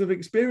 years of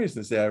experience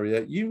in this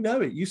area. You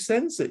know it, you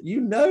sense it,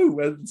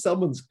 when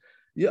someone's,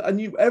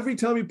 and every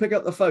time you pick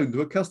up the phone to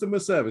a customer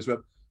service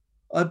rep,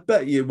 I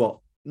bet you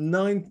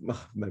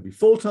maybe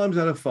 4 times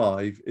out of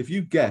 5, if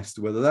you guessed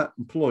whether that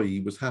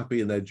employee was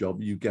happy in their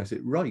job, you guess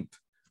it right.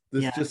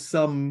 There's just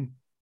some,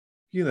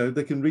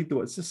 they can read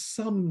it's just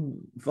some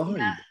vibe.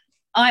 Yeah.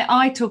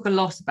 I talk a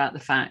lot about the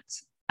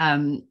fact,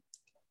 and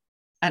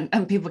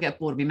people get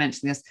bored of me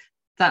mentioning this,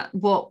 that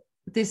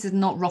this is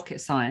not rocket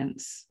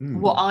science.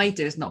 What I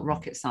do is not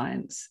rocket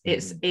science.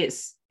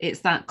 It's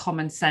that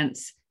common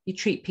sense. You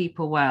treat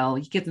people well,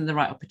 you give them the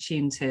right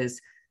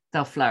opportunities,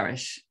 they'll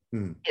flourish.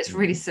 It's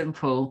really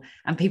simple,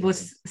 and people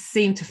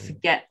seem to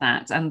forget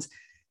that, and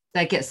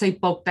they get so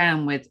bogged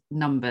down with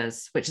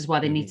numbers, which is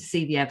why they need to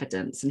see the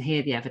evidence and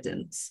hear the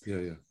evidence.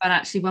 But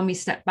actually, when we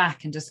step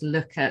back and just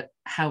look at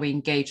how we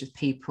engage with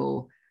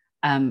people,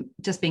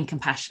 just being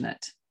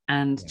compassionate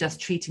and just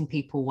treating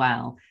people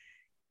well,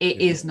 it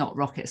is not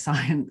rocket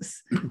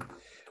science.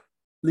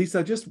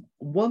 Lisa, just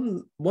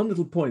one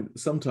little point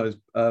sometimes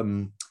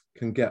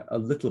can get a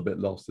little bit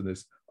lost in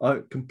this. I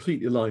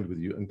completely aligned with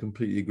you and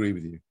completely agree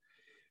with you.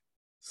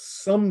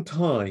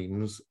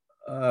 Sometimes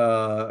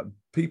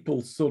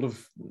people sort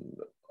of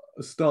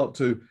start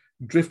to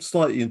drift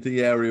slightly into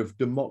the area of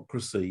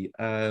democracy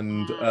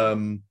and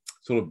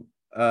it's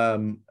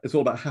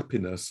all about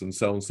happiness and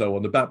so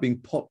on, about being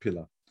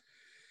popular.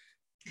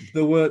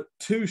 There were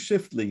 2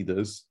 shift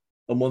leaders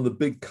on one of the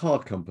big car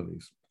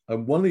companies,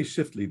 and one of these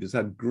shift leaders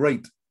had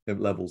great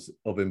levels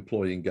of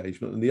employee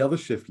engagement and the other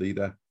shift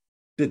leader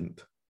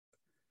didn't.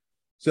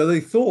 So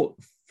they thought,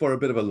 for a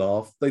bit of a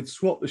laugh, they'd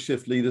swap the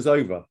shift leaders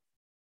over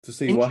to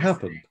see what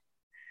happened.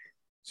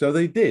 So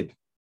they did.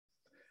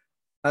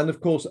 And of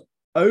course,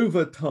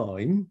 over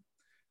time,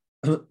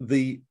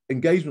 the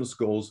engagement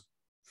scores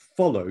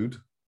followed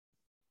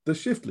the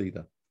shift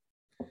leader.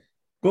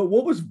 But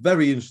what was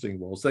very interesting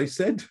was they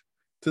said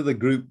to the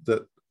group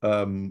that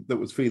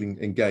was feeling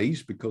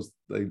engaged because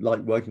they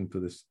liked working for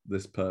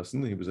this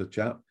person, he was a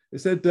chap, they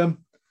said,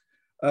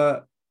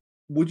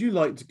 would you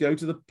like to go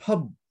to the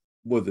pub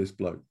with this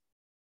bloke?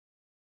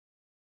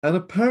 And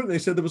apparently they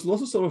said there was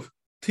lots of sort of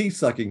tea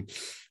sucking.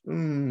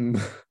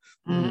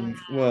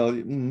 Well,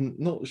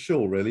 not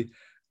sure really.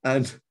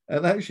 And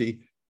actually,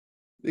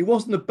 it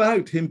wasn't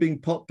about him being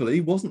popular.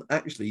 He wasn't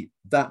actually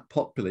that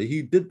popular.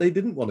 They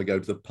didn't want to go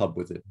to the pub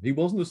with him. He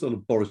wasn't a sort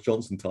of Boris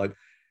Johnson type.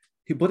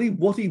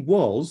 What he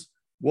was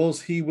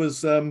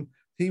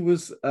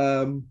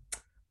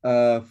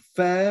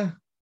fair.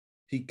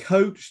 He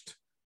coached.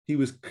 He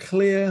was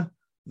clear.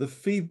 The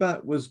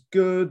feedback was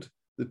good.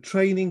 The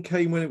training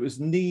came when it was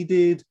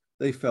needed.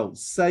 They felt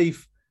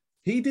safe.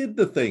 He did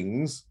the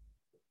things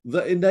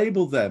that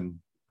enabled them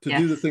to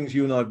do the things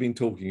you and I have been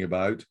talking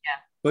about,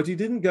 but he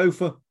didn't go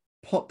for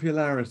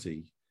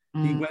popularity.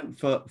 He went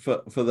for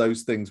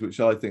those things, which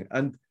I think,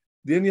 and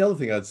the only other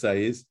thing I'd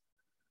say is,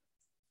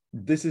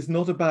 this is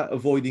not about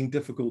avoiding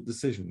difficult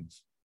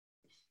decisions.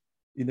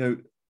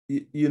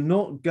 You're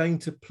not going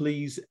to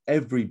please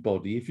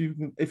everybody.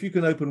 If you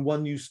can open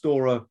one new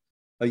store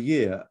a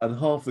year and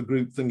half the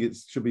group think it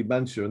should be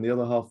Manchester and the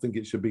other half think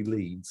it should be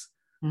Leeds,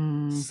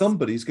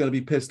 somebody's going to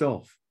be pissed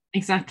off.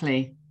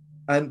 Exactly.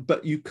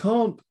 But you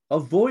can't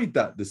avoid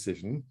that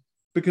decision,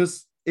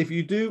 because if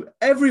you do,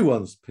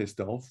 everyone's pissed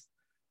off,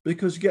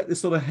 because you get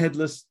this sort of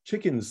headless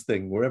chickens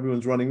thing where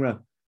everyone's running around.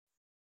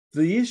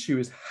 The issue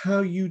is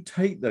how you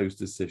take those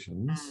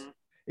decisions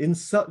in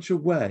such a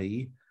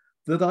way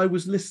that I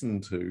was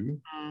listened to.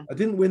 I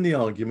didn't win the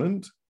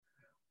argument.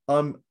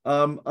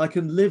 I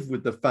can live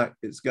with the fact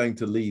it's going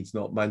to Leeds,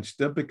 not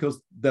Manchester,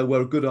 because there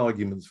were good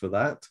arguments for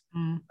that,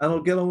 and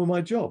I'll get on with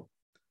my job,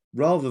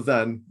 rather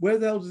than, where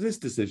the hell does this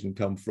decision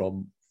come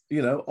from?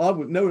 No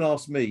one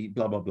asked me,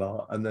 blah, blah,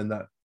 blah, and then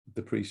that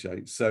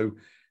depreciates. So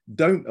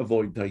don't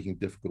avoid taking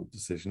difficult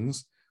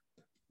decisions.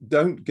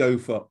 Don't go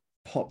for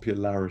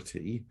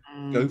popularity.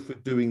 Go for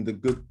doing the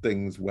good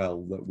things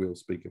well that we'll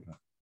speak about.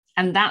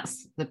 And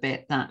that's the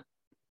bit that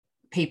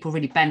people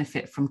really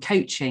benefit from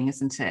coaching,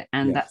 isn't it?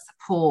 And that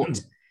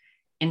support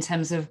in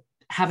terms of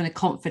having a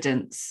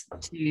confidence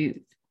to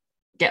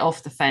get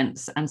off the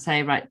fence and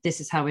say, right, this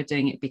is how we're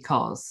doing it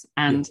because,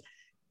 and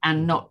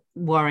not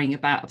worrying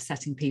about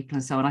upsetting people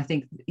and so on. I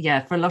think,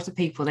 for a lot of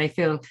people, they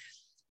feel,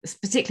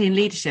 particularly in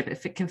leadership,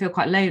 it can feel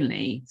quite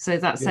lonely. So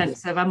that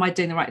sense of, am I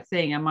doing the right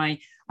thing?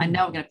 I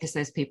know I'm going to piss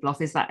those people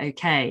off. Is that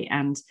okay?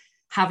 And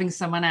having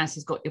someone else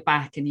who's got your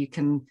back and you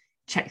can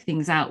check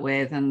things out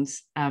with, and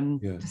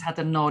just had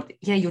a nod,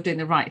 you're doing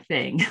the right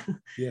thing.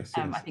 I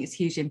think it's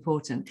hugely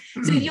important.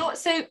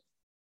 So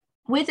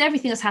with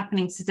everything that's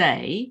happening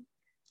today,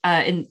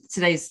 in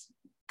today's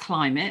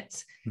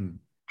climate,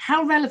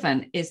 how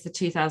relevant is the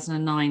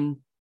 2009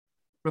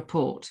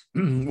 report?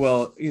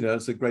 Well,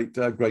 it's a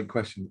great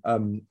question.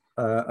 And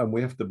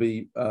we have to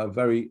be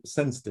very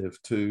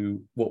sensitive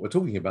to what we're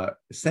talking about,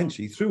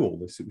 essentially, through all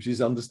this, which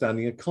is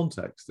understanding a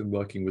context and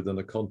working within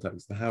a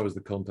context. And how has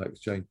the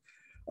context changed?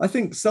 I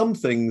think some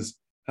things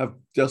have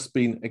just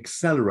been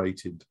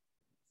accelerated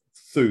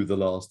through the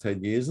last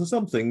 10 years, and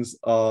some things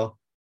are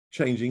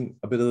changing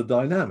a bit of the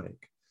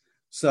dynamic.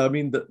 So, I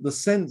mean, the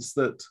sense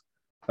that,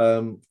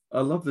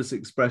 I love this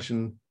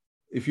expression,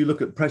 if you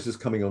look at pressures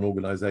coming on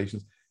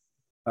organizations,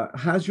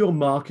 Has your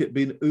market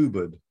been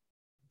Ubered?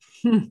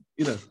 You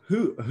know,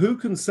 who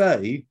can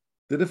say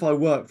that if I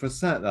work for a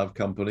sat-nav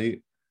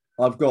company,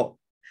 I've got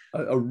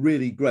a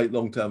really great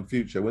long-term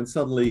future when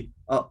suddenly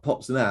up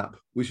pops an app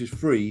which is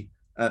free?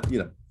 You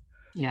know,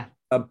 Yeah.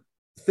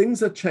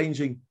 Things are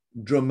changing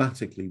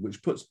dramatically,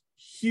 which puts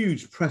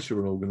huge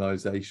pressure on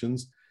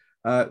organizations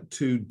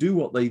to do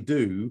what they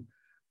do,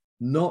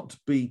 not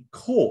be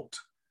caught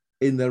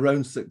in their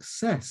own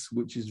success,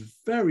 which is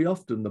very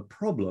often the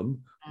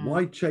problem.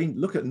 Why change?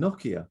 Look at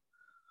Nokia.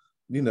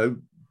 You know,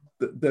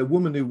 the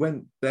woman who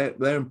went,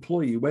 their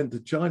employee went to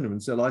China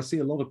and said, I see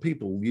a lot of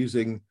people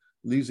using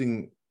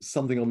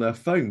something on their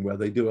phone where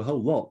they do a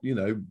whole lot, you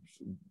know,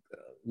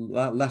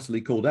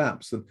 latterly called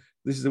apps. And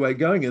this is the way it's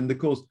going. And of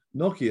course,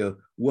 Nokia,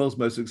 world's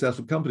most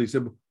successful company,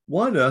 said,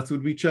 why on earth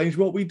would we change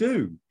what we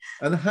do?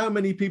 And how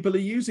many people are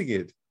using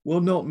it?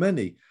 Well, not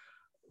many,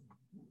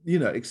 you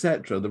know,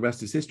 etc. The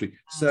rest is history.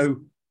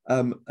 So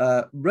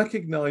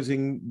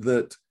recognizing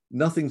that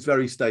nothing's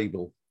very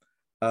stable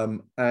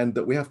and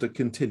that we have to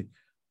continue.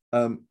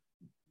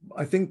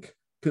 I think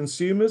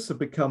consumers have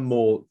become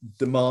more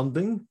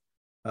demanding.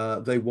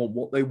 They want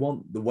what they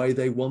want, the way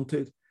they want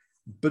it.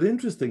 But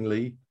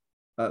interestingly,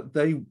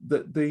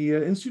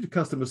 the Institute of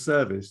Customer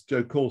Service,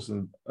 Jo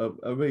Corson,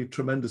 a really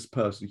tremendous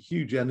person,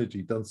 huge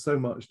energy, done so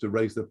much to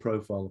raise the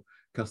profile of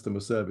customer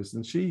service.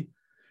 And she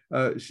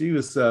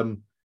was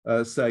saying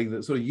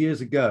that sort of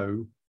years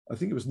ago, I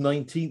think it was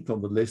 19th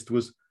on the list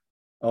was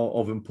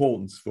of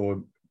importance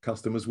for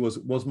customers was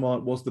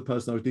the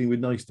person I was dealing with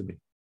nice to me.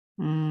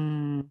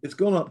 It's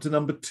gone up to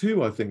number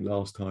 2, I think,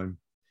 last time.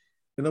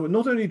 And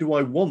not only do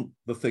I want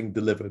the thing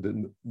delivered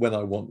and when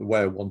I want, the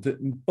way I want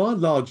it, and by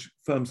and large,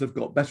 firms have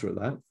got better at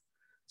that.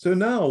 So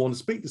now I want to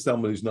speak to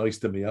someone who's nice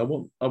to me. I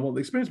want the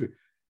experience with.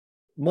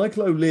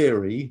 Michael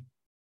O'Leary,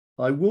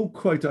 I will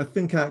quote, I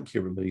think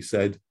accurately,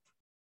 said,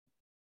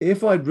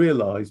 if I'd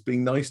realized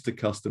being nice to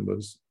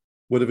customers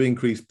would have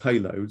increased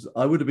payloads,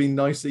 I would have been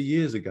nicer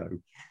years ago.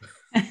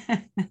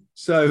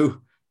 So,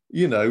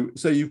 you know,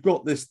 so you've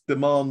got this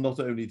demand not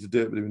only to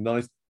do it, but to be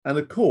nice. And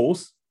of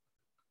course,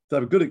 to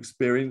have a good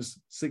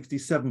experience,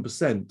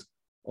 67%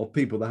 of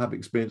people that have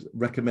experience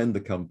recommend the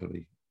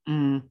company.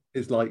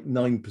 It's like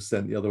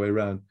 9% the other way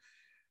around.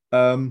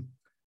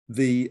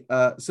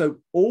 So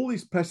all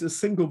these pressures,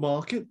 single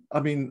market.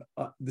 I mean,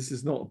 this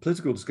is not a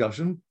political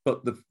discussion,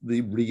 but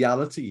the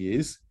reality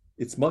is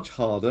it's much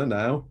harder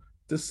now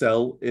to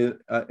sell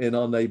in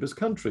our neighbours'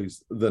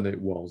 countries than it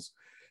was.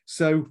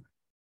 So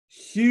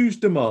huge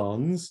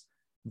demands.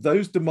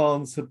 Those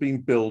demands have been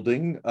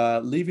building.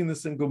 Leaving the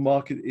single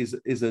market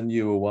is a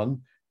newer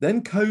one.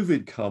 Then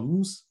COVID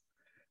comes,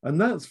 and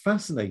that's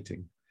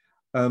fascinating.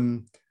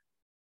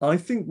 I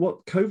think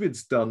what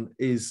COVID's done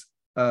is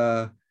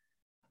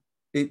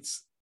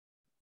it's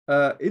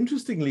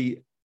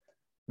interestingly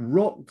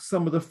rocked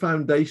some of the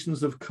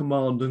foundations of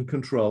command and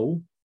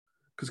control,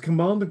 because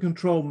command and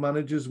control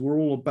managers were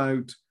all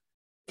about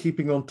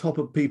keeping on top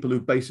of people who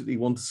basically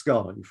want to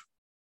skive.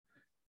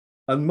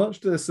 And much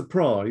to their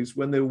surprise,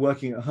 when they were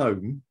working at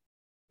home,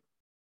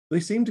 they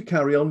seem to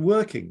carry on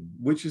working,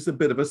 which is a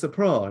bit of a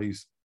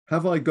surprise.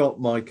 Have I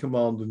got my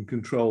command and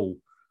control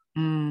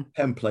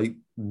template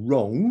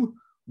wrong,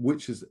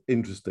 which is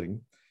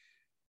interesting.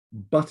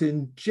 But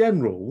in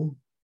general,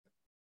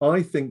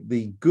 I think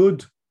the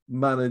good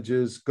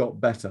managers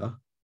got better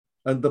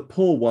and the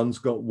poor ones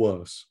got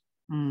worse.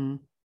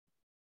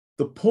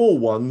 The poor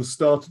ones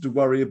started to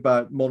worry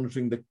about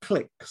monitoring the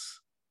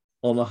clicks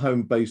on a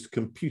home-based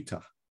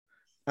computer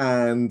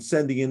and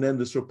sending in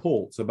endless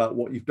reports about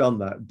what you've done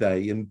that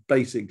day. And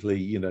basically,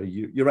 you know,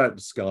 you're out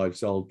to skive,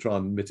 so I'll try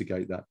and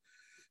mitigate that.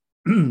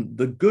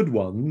 The good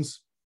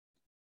ones,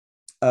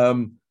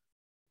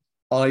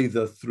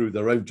 either through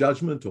their own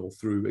judgment or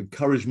through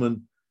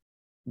encouragement,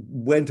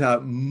 went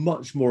out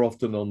much more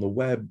often on the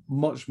web,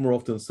 much more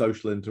often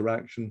social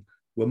interaction,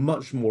 were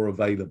much more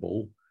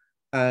available.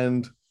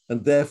 And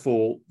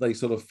therefore, they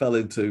sort of fell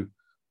into,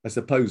 I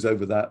suppose,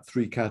 over that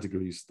 3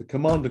 categories: the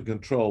command and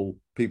control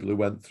people who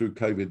went through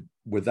COVID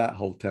with that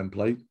whole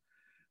template,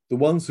 the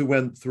ones who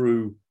went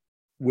through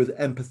with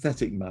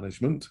empathetic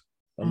management,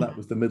 and that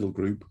was the middle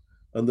group,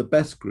 and the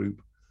best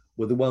group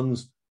were the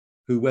ones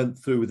who went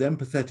through with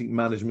empathetic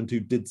management who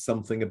did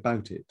something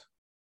about it.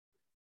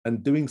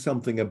 And doing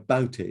something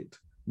about it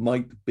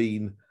might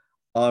be,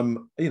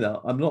 I'm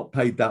not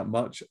paid that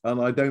much, and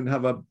I don't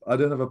have a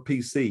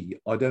PC,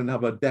 I don't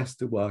have a desk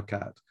to work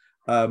at.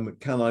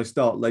 Can I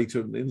start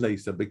later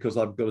because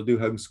I've got to do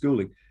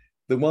homeschooling?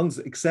 The ones,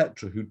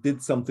 etc., who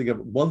did something,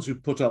 ones who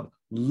put up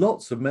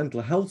lots of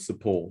mental health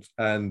support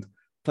and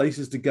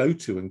places to go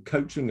to and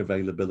coaching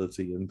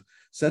availability and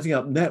setting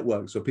up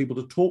networks for people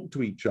to talk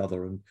to each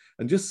other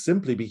and just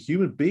simply be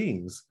human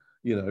beings,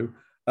 you know.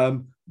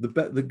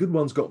 The good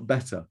ones got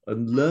better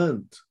and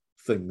learned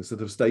things that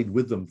have stayed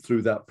with them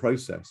through that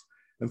process.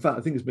 In fact,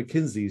 I think it's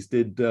McKinsey's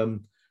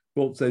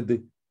said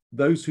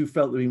those who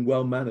felt they'd been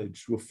well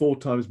managed were 4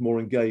 times more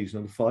engaged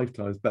and 5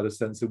 times better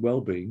sense of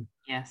well-being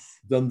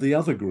than the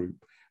other group.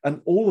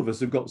 And all of us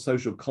have got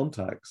social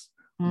contacts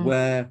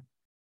where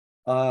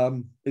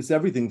It's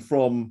everything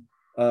from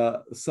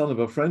the son of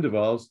a friend of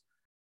ours.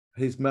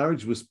 His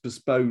marriage was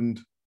postponed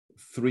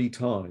 3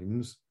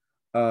 times.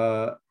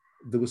 There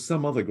was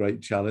some other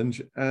great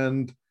challenge,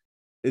 and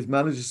his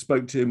manager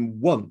spoke to him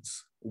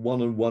once,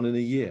 one-on-one in a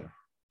year.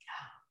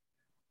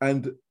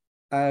 And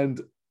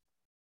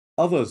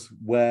others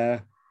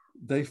where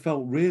they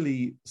felt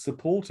really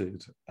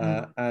supported,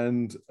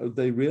 and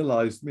they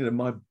realized,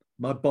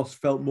 my boss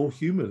felt more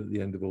human at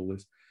the end of all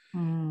this.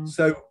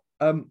 So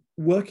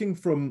working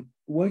from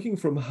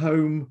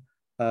home,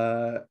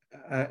 I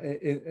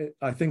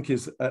think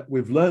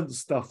we've learned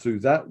stuff through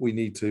that we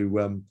need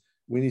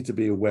to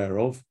be aware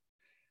of.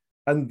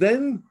 And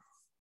then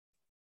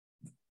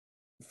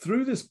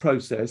through this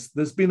process,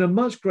 there's been a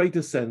much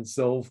greater sense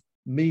of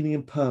meaning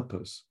and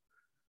purpose.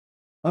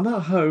 I'm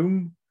at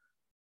home.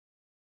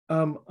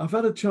 I've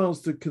had a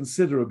chance to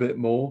consider a bit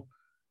more.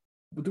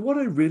 But what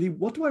do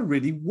I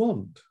really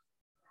want?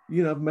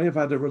 I may have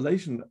had a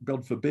relation,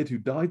 God forbid, who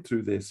died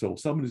through this, or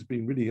someone who's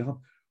been really hard.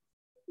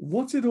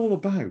 What's it all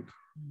about?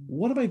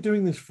 What am I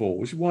doing this for?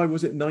 Which is why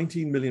was it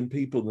 19 million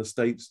people in the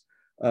States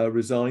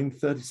resigned,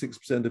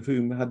 36% of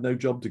whom had no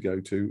job to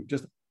go to.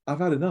 Just, I've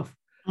had enough.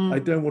 I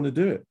don't want to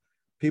do it.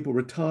 People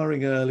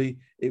retiring early.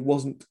 It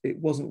wasn't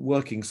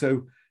working.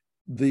 So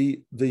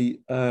the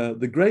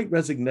great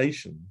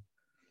resignation,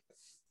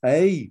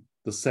 A,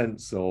 the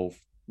sense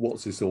of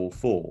what's this all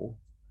for,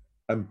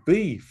 and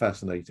B,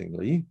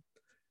 fascinatingly,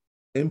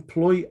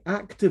 employee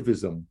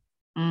activism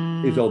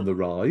is on the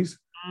rise.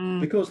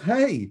 Because,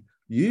 hey,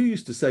 you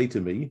used to say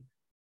to me,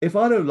 if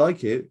I don't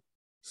like it,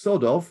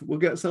 sod off, we'll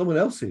get someone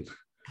else in.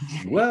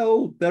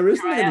 Well, there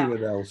isn't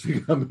anyone else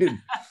who come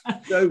in.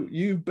 So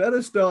you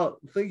better start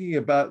thinking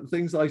about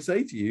things I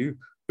say to you,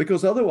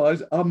 because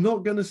otherwise I'm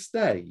not going to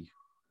stay.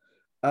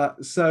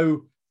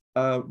 So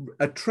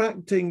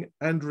attracting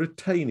and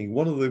retaining,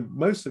 one of the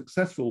most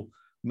successful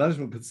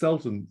management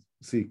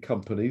consultancy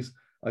companies,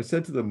 I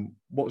said to them,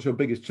 what's your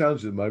biggest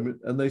challenge at the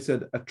moment? And they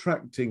said,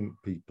 attracting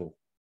people.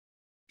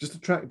 Just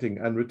attracting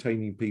and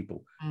retaining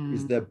people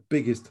is their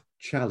biggest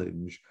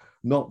challenge,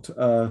 not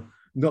the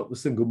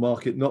single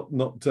market,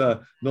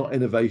 not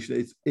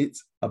innovation.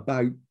 It's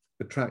about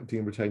attracting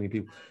and retaining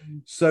people.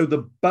 So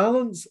the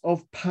balance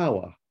of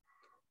power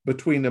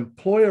between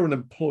employer and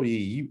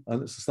employee,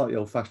 and it's a slightly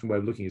old-fashioned way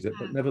of looking at it,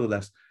 but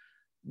nevertheless,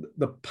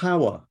 the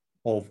power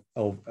of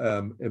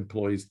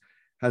employees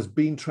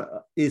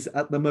is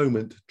at the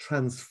moment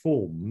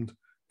transformed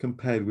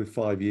compared with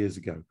 5 years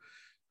ago.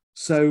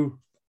 So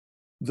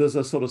there's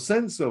a sort of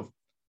sense of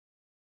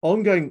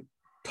ongoing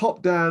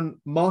top-down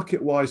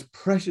market-wise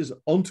pressures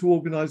onto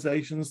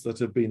organizations that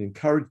have been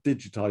encouraged,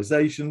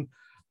 digitization,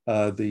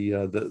 some of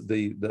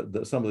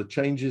the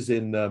changes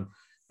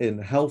in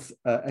health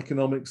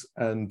economics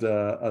and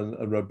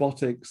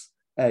robotics,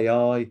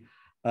 AI,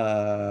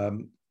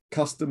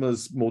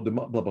 customers, more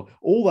demand, blah, blah,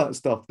 all that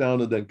stuff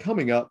down, and then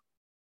coming up,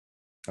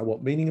 I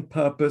want meaning and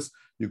purpose.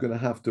 You're going to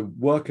have to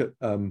work at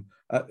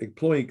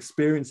employee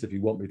experience if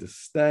you want me to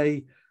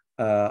stay.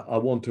 I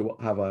want to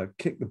have a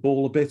kick the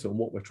ball a bit on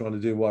what we're trying to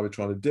do, why we're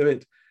trying to do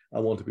it. I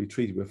want to be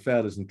treated with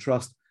fairness and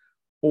trust.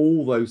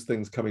 All those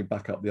things coming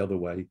back up the other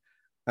way.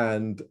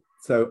 And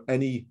so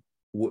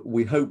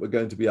we hope we're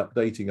going to be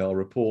updating our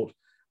report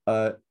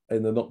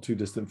in the not too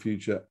distant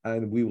future.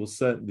 And we will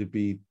certainly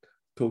be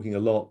talking a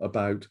lot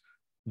about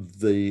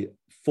the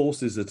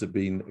forces that have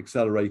been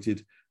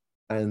accelerated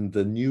and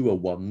the newer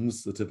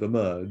ones that have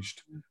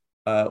emerged,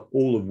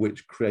 all of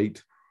which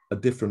create a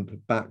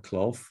different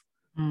backcloth.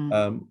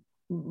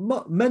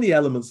 Many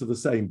elements are the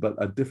same, but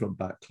a different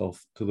backcloth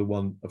to the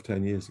one of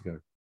 10 years ago.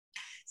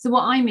 So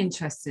what I'm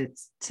interested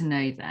to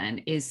know then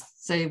is,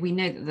 so we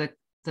know that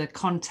the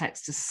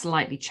context has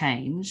slightly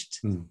changed,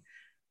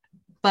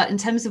 but in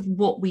terms of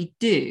what we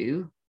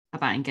do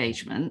about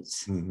engagement,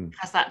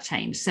 has that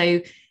changed?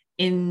 So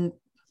in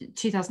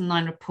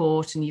 2009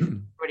 report, and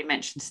you've already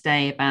mentioned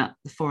today about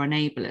the 4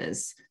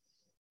 enablers,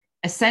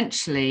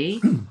 essentially,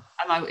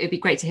 it'd be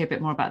great to hear a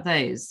bit more about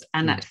those,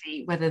 and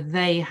actually whether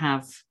they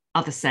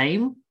are the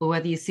same, or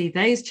whether you see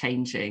those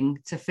changing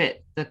to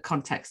fit the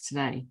context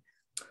today.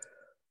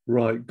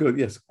 Right, good,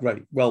 yes,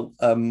 great. Well,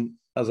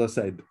 as I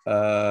said,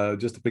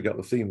 just to pick up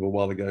the theme of a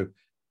while ago,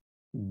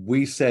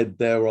 we said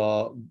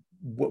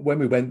when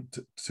we went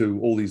to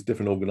all these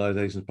different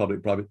organizations,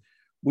 public, private,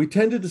 we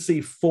tended to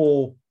see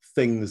 4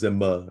 things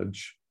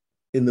emerge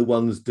in the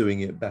ones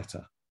doing it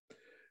better.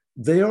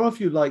 They are, if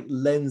you like,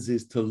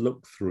 lenses to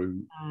look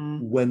through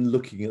when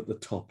looking at the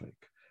topic.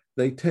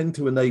 They tend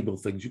to enable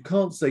things. You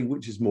can't say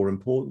which is more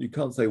important. You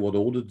can't say what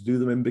order to do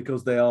them in,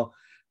 because they are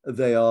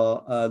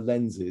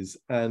lenses,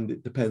 and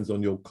it depends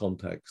on your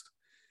context.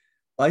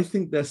 I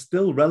think they're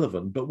still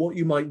relevant, but what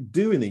you might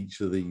do in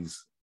each of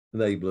these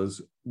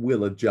enablers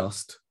will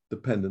adjust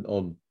dependent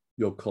on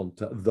your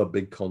context, the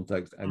big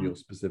context, and your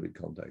specific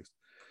context.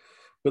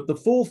 But the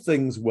 4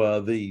 things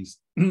were these.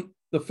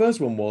 The first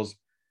one was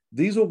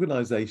these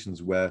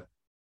organizations where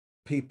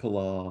people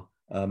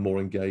are more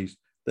engaged,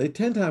 they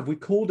tend to have, we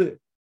called it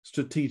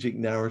strategic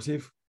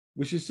narrative,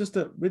 which is just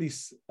a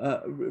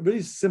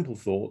really simple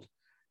thought.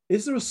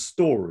 is there a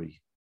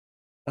story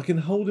I can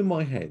hold in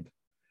my head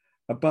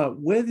about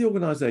where the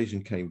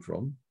organization came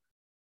from,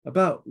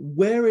 about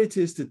where it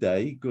is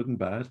today, good and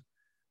bad,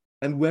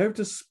 and where it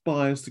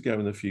aspires to go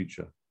in the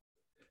future?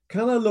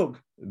 Can I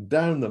look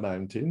down the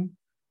mountain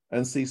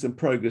and see some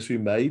progress we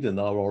made and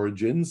our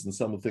origins and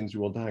some of the things we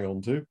want to hang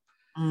on to?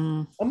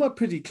 Am I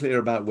pretty clear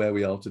about where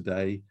we are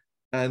today?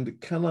 And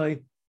can I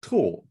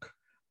talk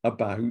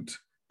about,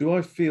 do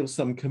I feel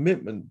some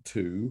commitment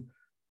to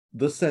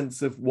the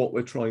sense of what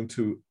we're trying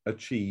to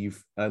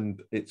achieve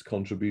and its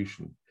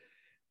contribution?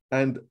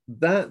 And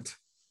that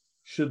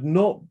should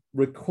not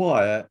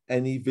require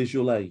any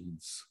visual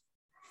aids.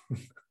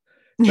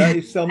 That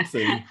is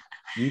something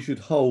you should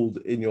hold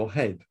in your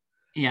head.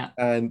 Yeah.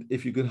 And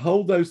if you can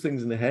hold those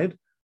things in the head,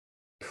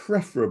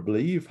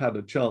 preferably you've had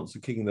a chance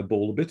of kicking the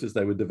ball a bit as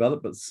they were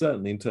developed, but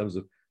certainly in terms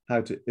of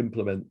how to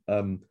implement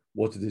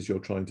what it is you're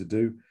trying to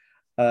do,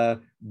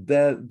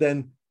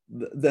 then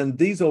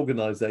these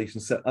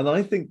organizations set, and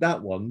I think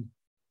that one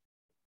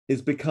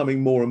is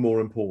becoming more and more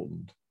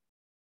important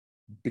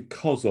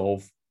because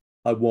of,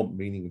 I want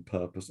meaning and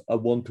purpose. I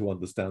want to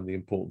understand the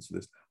importance of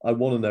this. I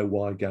want to know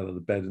why I get out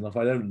of bed. And if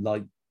I don't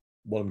like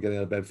what I'm getting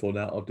out of bed for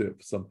now, I'll do it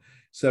for some.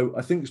 So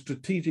I think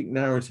strategic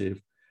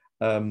narrative,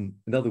 in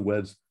other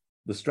words,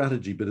 the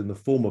strategy, but in the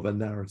form of a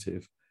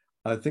narrative,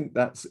 I think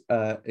that's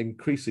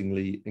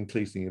increasingly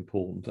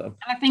important. And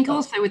I think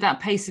also with that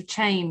pace of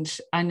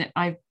change, and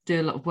I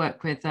do a lot of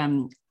work with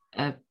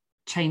a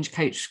change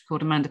coach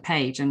called Amanda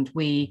Page, and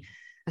we,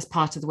 as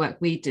part of the work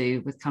we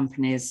do with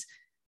companies,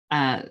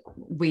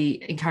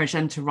 we encourage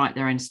them to write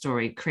their own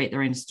story, create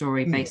their own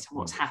story based on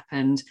what's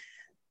happened,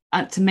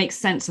 to make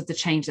sense of the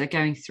change they're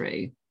going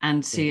through,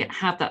 and to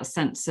have that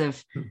sense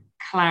of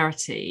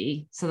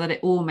clarity so that it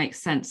all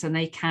makes sense, and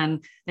they're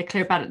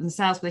clear about it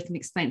themselves, but they can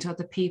explain it to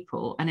other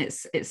people, and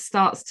it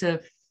starts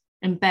to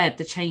embed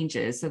the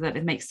changes so that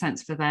it makes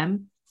sense for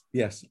them.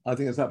 Yes, I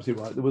think that's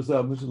absolutely right. There was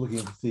I'm just looking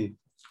to see,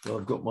 well,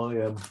 I've got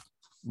my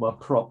my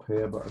prop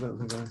here, but I don't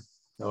think I,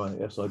 oh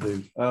yes I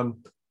do.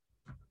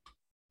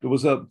 There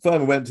was a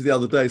firm I went to the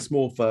other day,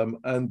 small firm,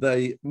 and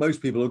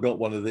most people have got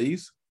one of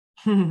these.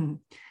 And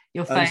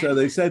so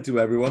they said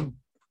to everyone,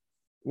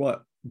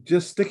 "What?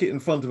 Just stick it in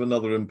front of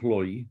another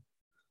employee,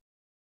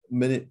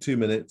 minute, 2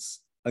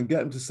 minutes, and get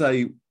them to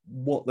say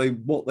what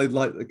they'd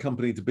like the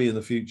company to be in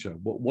the future.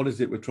 What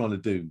is it we're trying to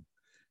do?"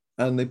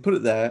 And they put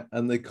it there,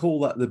 and they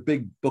call that the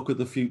big book of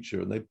the future.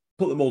 And they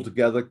put them all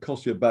together.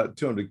 Cost you about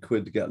 200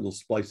 quid to get a little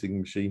splicing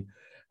machine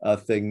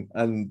thing,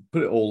 and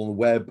put it all on the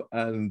web,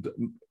 and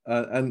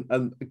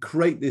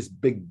create this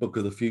big book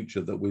of the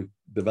future that we've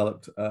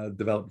developed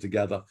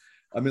together.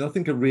 I mean, I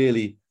think a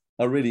really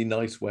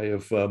nice way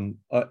of.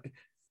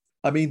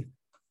 I mean,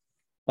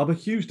 I'm a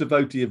huge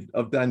devotee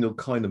of Daniel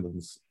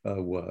Kahneman's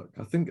work.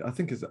 I think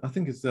it's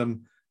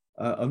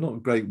I'm not a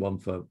great one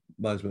for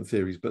management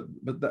theories, but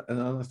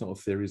that's not a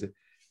theory, is it?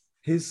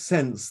 His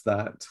sense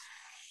that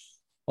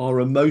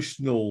our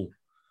emotions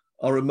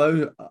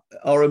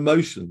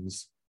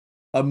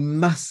are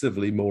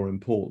massively more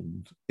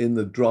important in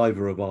the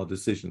driver of our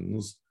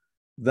decisions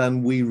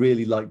than we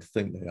really like to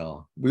think they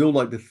are. We all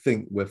like to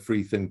think we're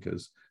free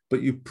thinkers,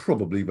 but you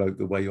probably vote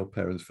the way your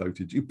parents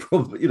voted. You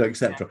probably,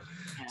 etc.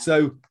 Yeah.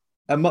 So,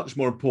 and much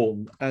more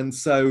important. And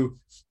so,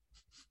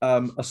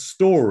 a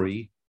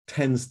story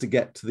tends to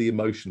get to the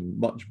emotion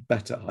much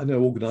better. I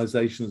know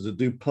organizations that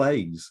do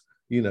plays,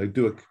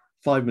 do a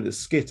 5-minute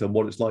skit on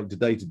what it's like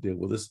today to deal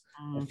with this,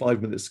 a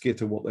 5-minute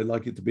skit on what they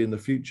like it to be in the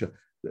future,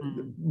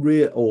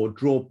 or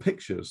draw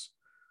pictures.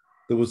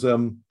 We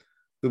were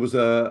with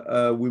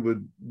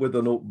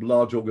a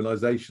large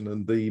organization,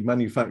 and the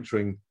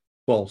manufacturing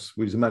boss,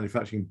 who was a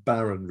manufacturing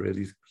baron,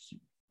 really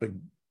big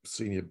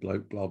senior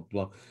bloke, blah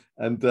blah,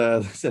 and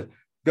they said,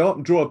 "Go up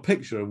and draw a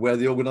picture of where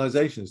the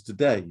organization is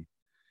today."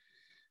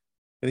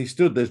 And he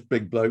stood, this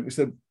big bloke, and he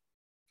said,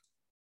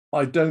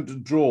 "I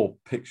don't draw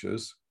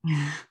pictures."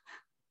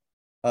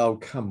 Oh,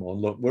 come on,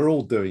 look, we're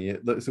all doing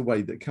it. That's a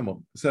way that, come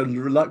on. So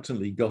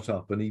reluctantly he got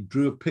up and he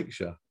drew a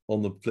picture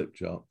on the flip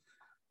chart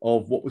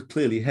of what was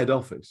clearly head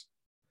office.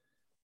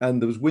 And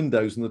there was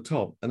windows on the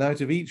top. And out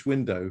of each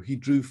window, he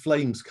drew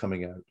flames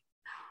coming out.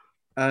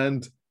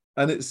 And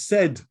it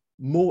said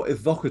more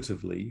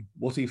evocatively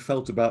what he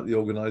felt about the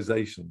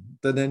organization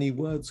than any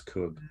words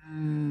could.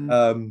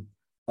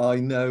 I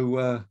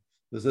know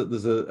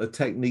there's a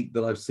technique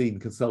that I've seen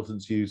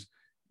consultants use,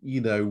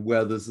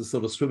 where there's a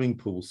sort of swimming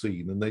pool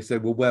scene, and they say,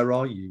 "Well, where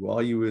are you?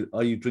 Are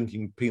you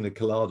drinking pina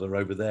colada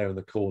over there in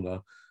the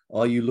corner?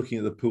 Are you looking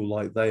at the pool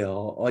like they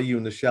are? Are you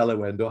in the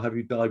shallow end, or have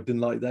you dived in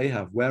like they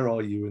have? Where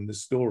are you in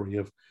this story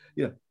of,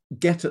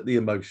 get at the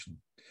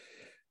emotion?"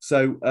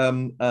 So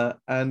and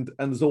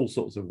there's all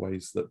sorts of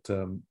ways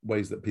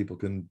that people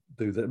can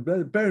do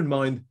that. Bear in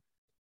mind,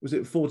 was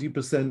it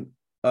 40%?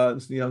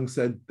 Ernst & Young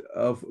said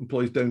of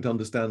employees don't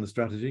understand the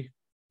strategy.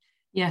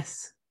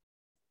 Yes.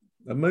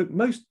 And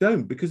most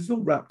don't, because it's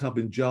all wrapped up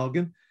in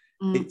jargon.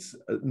 It's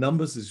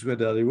numbers, as you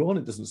read earlier on.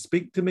 It doesn't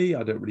speak to me.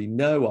 I don't really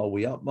know. Are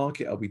we up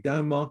market? Are we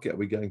down market? Are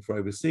we going for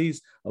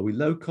overseas? Are we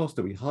low cost?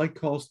 Are we high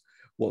cost?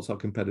 What's our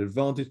competitive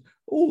advantage?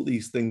 All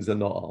these things are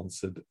not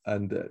answered,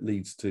 and it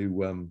leads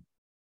to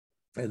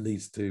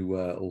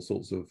all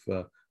sorts of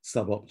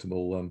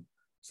suboptimal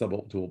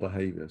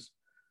behaviours.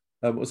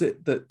 Was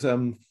it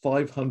that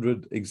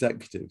 500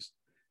 executives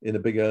in a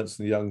big Ernst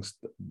 & Young's,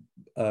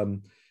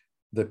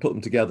 they put them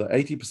together,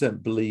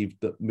 80% believed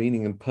that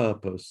meaning and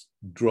purpose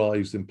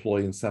drives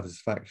employee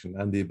satisfaction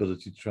and the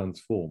ability to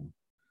transform.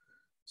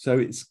 So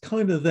it's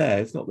kind of there.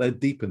 It's not there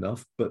deep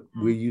enough, but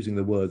we're using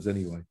the words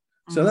anyway.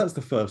 So that's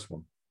the first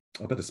one.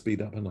 I better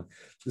speed up, haven't I?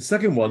 The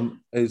second one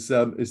is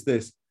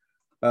this.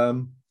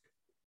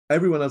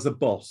 Everyone has a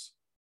boss,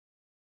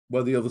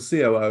 whether you're the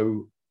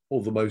COO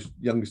or the most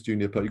youngest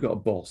junior person, you've got a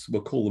boss.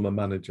 We'll call them a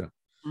manager.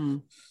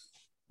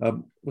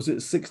 Was it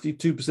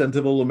 62%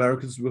 of all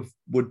Americans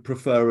would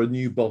prefer a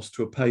new boss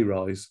to a pay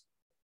rise?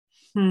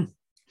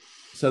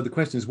 So the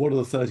question is, what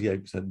are the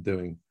 38%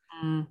 doing?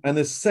 And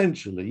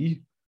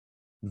essentially,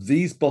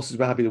 these bosses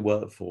we're happy to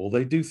work for,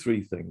 they do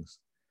three things.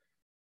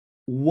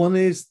 One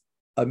is,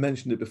 I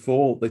mentioned it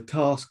before, they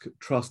task,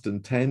 trust,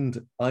 and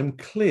tend. I'm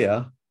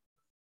clear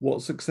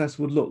what success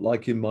would look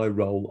like in my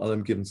role, and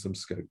I'm given some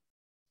scope.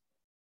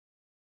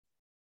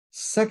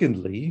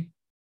 Secondly,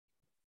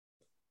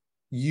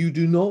 you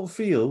do not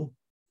feel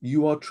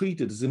you are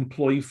treated as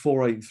employee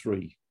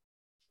 483.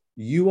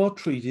 You are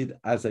treated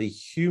as a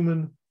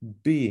human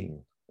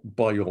being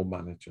by your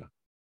manager.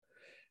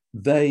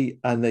 They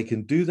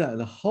can do that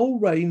in a whole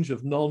range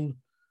of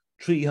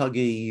non-tree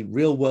huggy,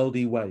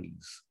 real-worldy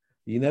ways.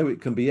 You know, it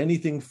can be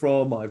anything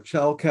from, I have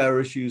childcare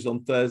issues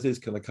on Thursdays,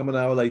 can I come an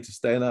hour later,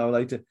 stay an hour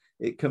later?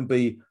 It can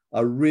be, I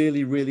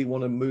really, really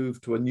want to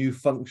move to a new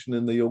function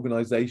in the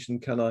organization.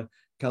 Can I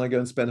go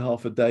and spend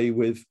half a day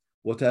with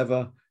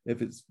whatever?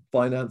 If it's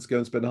finance, go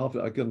and spend half.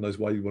 I God knows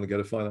why you want to go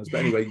to finance, but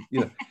anyway,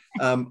 you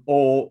know,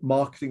 or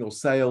marketing or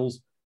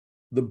sales.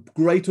 The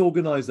great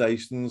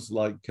organizations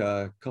like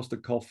Costa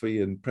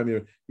Coffee and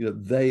Premier, you know,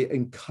 they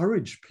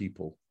encourage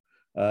people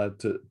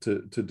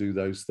to do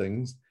those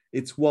things.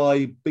 It's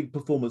why big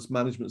performance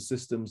management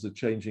systems are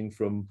changing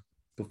from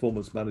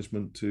performance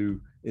management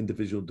to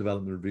individual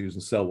development reviews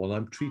and so on.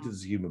 I'm treated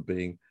as a human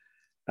being.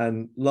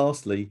 And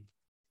lastly,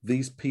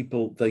 these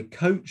people, they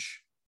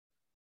coach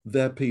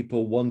their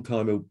people one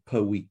time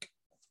per week.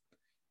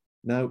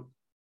 Now,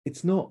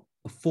 it's not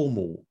a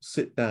formal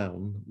sit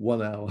down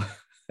 1 hour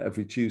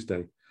every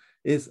Tuesday.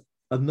 It's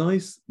a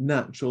nice,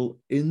 natural,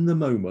 in the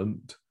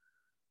moment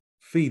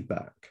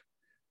feedback,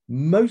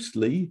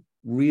 mostly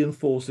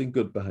reinforcing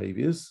good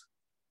behaviors,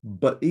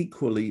 but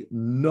equally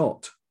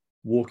not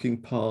walking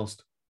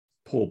past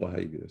poor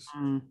behaviors.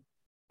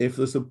 If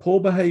there's a poor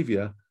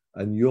behavior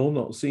and you're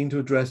not seen to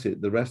address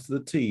it, the rest of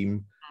the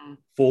team,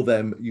 for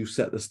them, you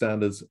set the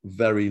standards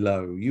very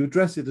low. You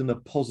address it in a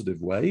positive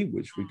way,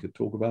 which we could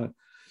talk about,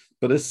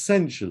 but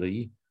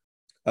essentially,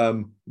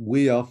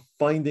 we are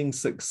finding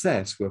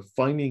success. We're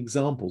finding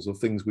examples of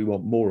things we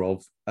want more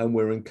of, and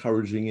we're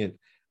encouraging it,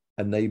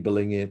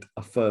 enabling it,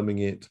 affirming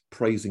it,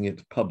 praising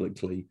it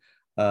publicly,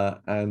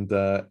 and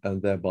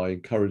thereby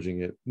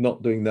encouraging it.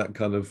 Not doing that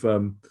kind of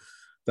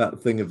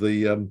that thing of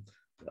the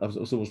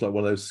it's almost like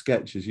one of those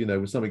sketches, you know,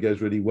 when something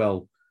goes really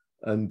well,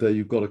 and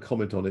you've got to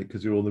comment on it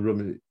because you're all in the room,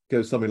 and it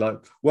goes something like,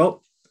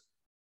 "Well,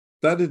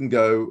 that didn't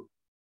go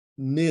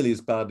nearly as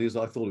badly as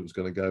I thought it was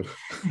going to go,"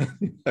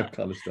 that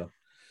kind of stuff.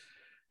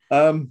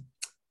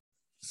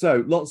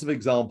 So lots of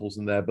examples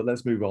in there, but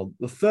let's move on.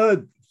 The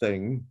third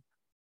thing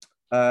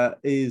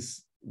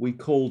is we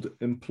called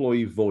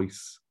employee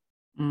voice.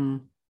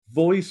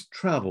 Voice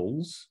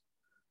travels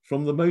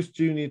from the most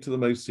junior to the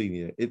most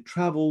senior. It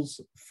travels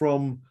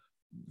from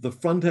the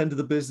front end of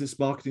the business,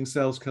 marketing,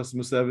 sales,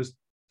 customer service,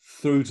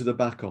 through to the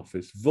back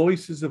office.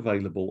 Voice is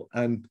available,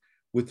 and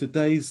with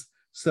today's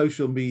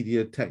social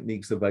media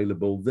techniques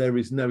available, there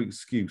is no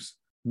excuse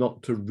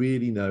not to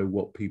really know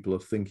what people are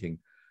thinking.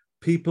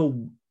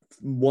 People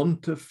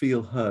want to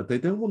feel heard. They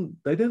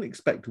don't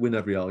expect to win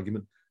every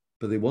argument,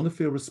 but they want to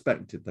feel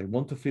respected. They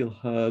want to feel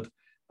heard,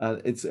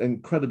 and it's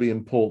incredibly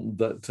important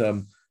that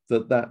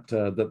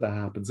that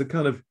happens. A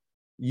kind of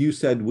 "you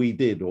said we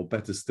did," or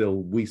better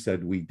still, "we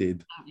said we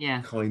did,"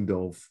 kind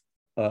of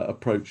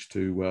approach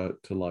to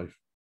life.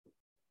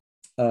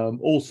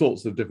 All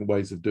sorts of different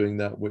ways of doing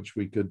that, which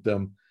we could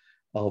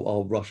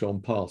I'll rush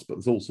on past, but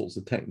there's all sorts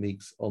of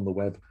techniques on the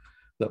web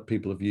that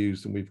people have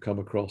used and we've come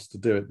across to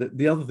do it.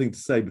 The other thing to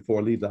say before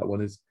I leave that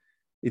one is,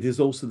 it is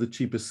also the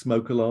cheapest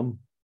smoke alarm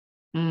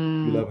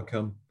you'll ever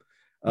come.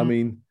 I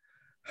mean,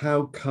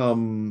 how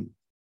come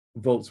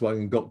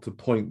Volkswagen got to the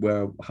point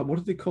where, what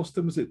did it cost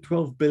them? Was it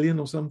 12 billion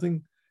or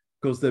something?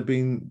 Because they've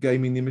been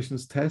gaming the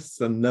emissions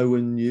tests and no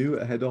one knew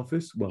at head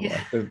office. Well,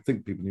 I don't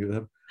think people knew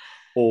them.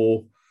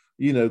 Or,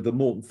 you know, the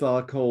Morton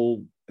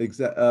Tharkol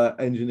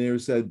engineer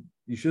said,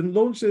 "You shouldn't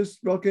launch this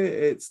rocket.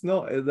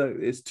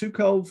 It's too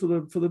cold for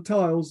the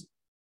tiles,"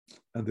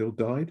 and they all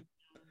died.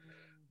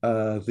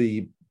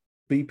 The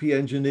BP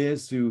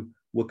engineers who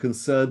were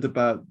concerned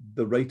about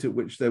the rate at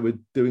which they were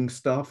doing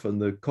stuff and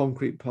the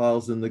concrete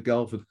piles in the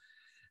Gulf of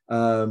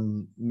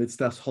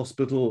Mid-Staffs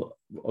Hospital,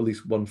 or at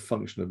least one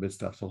function of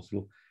Mid-Staffs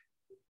Hospital,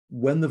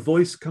 when the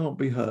voice can't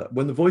be heard,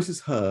 when the voice is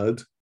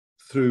heard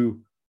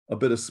through a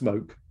bit of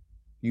smoke,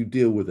 you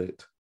deal with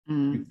it.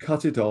 You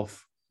cut it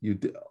off.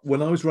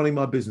 When I was running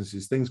my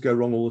businesses, things go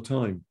wrong all the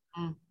time.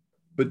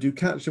 But do you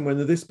catch them when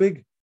they're this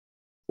big?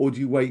 Or do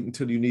you wait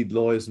until you need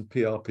lawyers and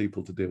PR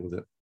people to deal with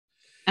it?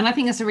 And I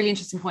think that's a really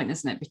interesting point,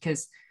 isn't it?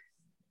 Because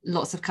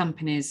lots of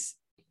companies,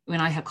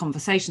 when I have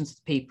conversations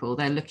with people,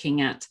 they're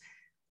looking at,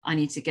 I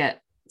need to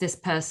get this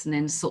person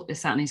in, sort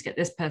this out, I need to get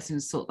this person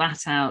to sort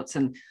that out.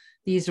 And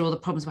these are all the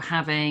problems we're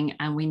having,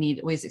 and we need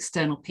always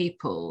external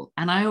people.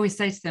 And I always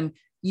say to them,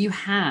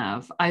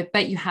 I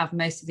bet you have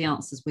most of the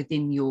answers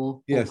within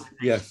your yes.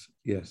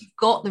 You've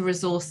got the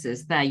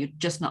resources there, you're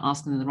just not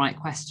asking them the right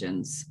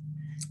questions.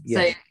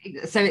 Yes.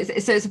 So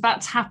it's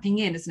about tapping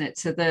in, isn't it,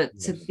 to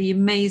the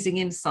amazing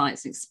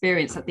insights and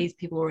experience that these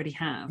people already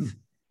have.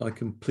 I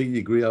completely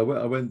agree. I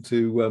went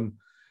to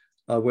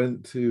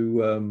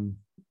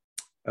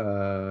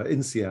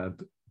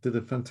INSEAD, did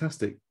a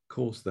fantastic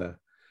course there,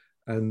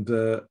 and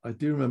I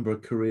do remember a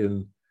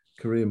Korean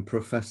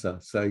professor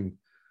saying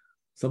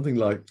something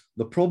like,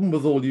 the problem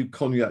with all you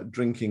cognac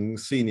drinking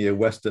senior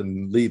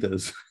Western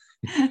leaders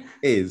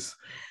is,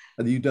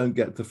 and you don't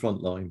get the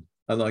front line.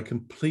 And I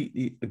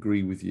completely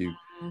agree with you.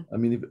 I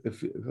mean,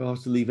 if I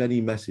was to leave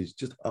any message,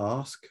 just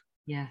ask.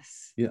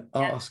 Yes.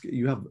 Ask.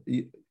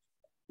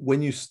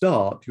 When you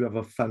start, you have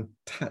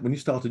when you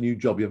start a new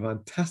job, you have a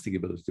fantastic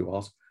ability to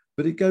ask,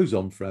 but it goes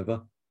on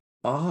forever.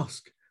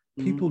 Ask.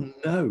 People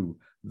know.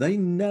 They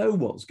know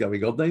what's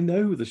going on. They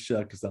know who the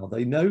shirkers are.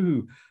 They know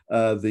who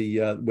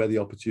where the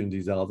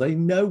opportunities are. They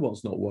know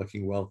what's not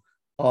working well.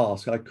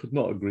 Ask. I could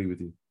not agree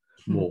with you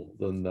more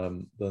than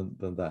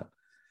that.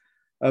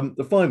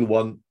 The final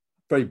one,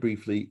 very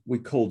briefly, we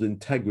called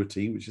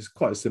integrity, which is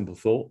quite a simple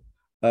thought.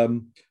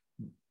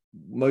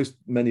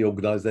 Many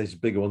organizations,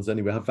 bigger ones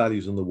anyway, have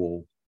values on the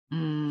wall.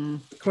 The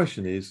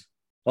question is,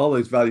 are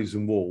those values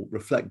on the wall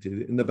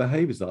reflected in the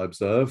behaviors I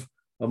observe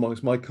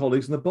amongst my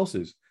colleagues and the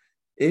bosses?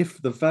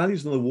 If the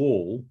values on the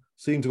wall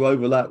seem to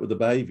overlap with the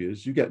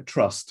behaviors, you get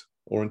trust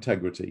or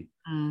integrity.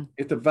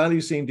 If the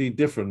values seem to be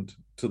different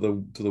to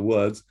the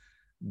words,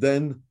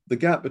 then the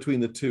gap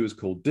between the two is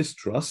called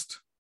distrust.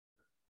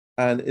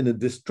 And in a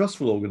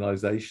distrustful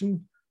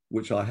organization,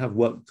 which I have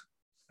worked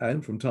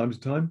in from time to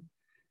time,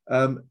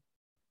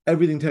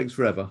 everything takes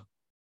forever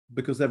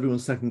because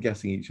everyone's second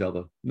guessing each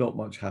other. Not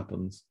much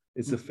happens.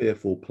 It's a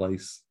fearful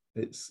place.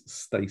 It's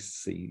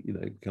stacy,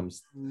 it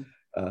becomes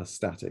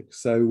static.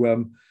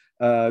 So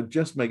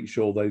just make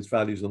sure those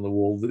values on the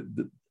wall,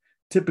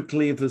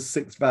 typically if there's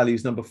 6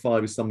 values, number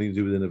 5 is something to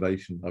do with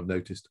innovation, I've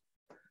noticed.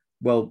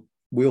 Well,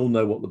 we all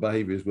know what the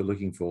behaviors we're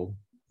looking for.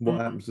 What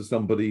happens to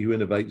somebody who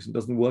innovates and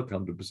doesn't work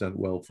 100%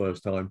 well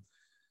first time?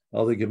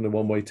 Are they given a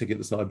one-way ticket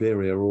to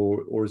Siberia,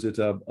 or is it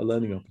a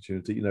learning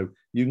opportunity?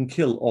 You can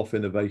kill off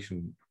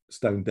innovation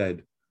stone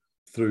dead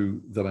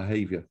through the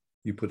behavior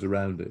you put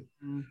around it.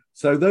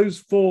 So those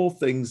 4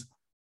 things,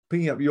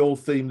 picking up your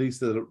theme,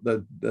 Lisa,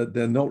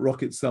 they're not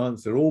rocket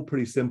science. They're all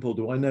pretty simple.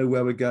 Do I know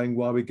where we're going,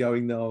 why we're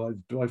going now?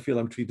 Do I feel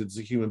I'm treated as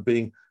a human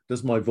being?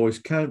 Does my voice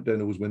count?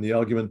 Don't always win the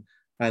argument.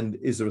 And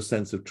is there a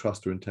sense of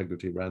trust or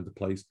integrity around the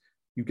place?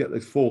 You get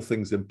those 4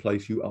 things in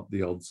place, you up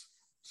the odds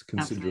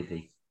considerably.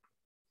 Absolutely.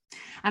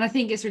 And I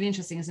think it's really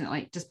interesting, isn't it?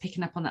 Like just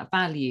picking up on that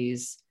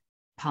values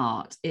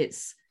part.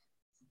 It's,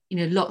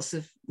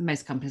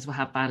 most companies will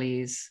have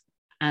values,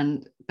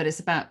 but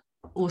it's about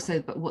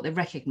also what they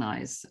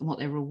recognize and what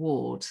they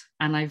reward.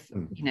 And I've,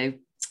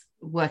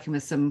 working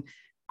with some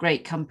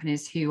great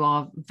companies who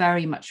are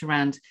very much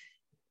around,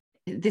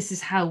 this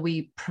is how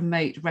we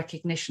promote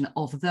recognition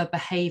of the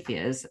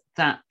behaviors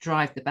that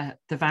drive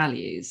the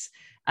values,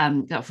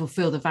 that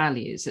fulfill the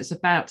values. It's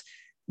about,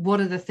 what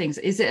are the things?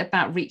 Is it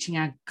about reaching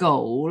our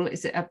goal?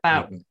 Is it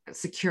about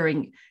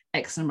securing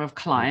X number of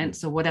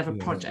clients or whatever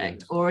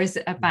project? Or is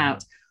it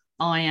about,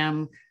 I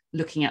am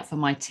looking out for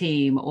my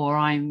team, or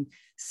I'm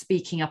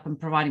speaking up and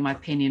providing my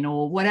opinion,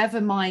 or whatever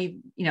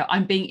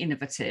I'm being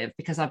innovative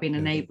because I've been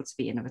enabled to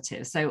be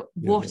innovative. So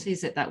what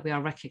is it that we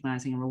are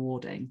recognizing and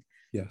rewarding?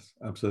 Yes,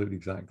 absolutely,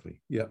 exactly.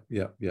 Yeah.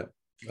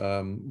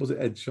 Was it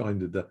Ed Shine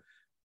did that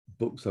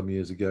book some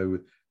years ago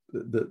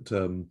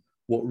that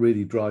what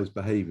really drives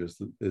behaviors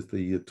is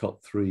the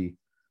top 3,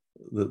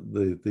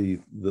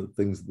 the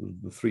things,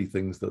 the 3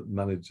 things that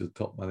manage the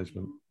top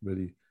management.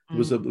 Really, there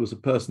was a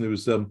person who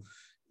was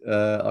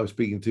I was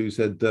speaking to, who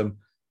said a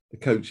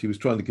coach, he was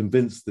trying to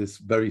convince this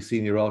very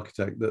senior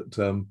architect that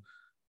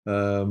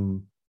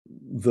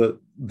that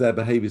their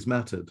behaviors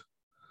mattered.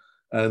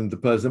 And the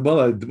person,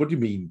 what do you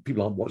mean?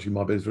 People aren't watching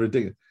my business,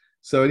 ridiculous.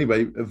 So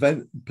anyway,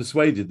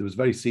 persuaded, there was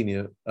very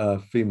senior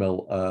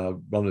female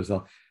runners,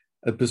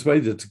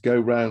 persuaded her to go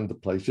around the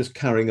place just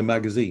carrying a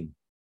magazine.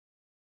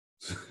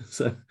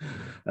 So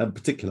a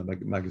particular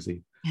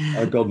magazine.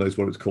 God knows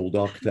what it's called,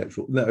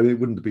 architectural. No, it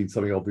wouldn't have been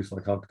something obvious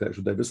like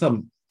Architectural Day, but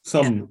some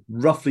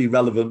roughly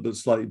relevant but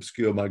slightly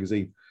obscure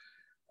magazine.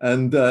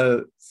 And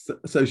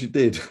so she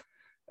did.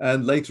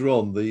 And later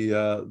on,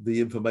 the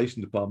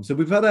information department said,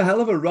 we've had a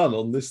hell of a run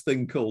on this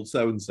thing called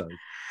so-and-so.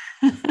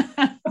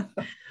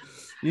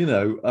 You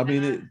know, I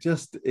mean,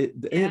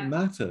 it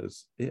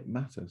matters. It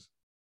matters.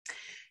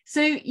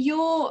 So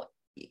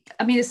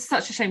I mean, it's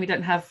such a shame we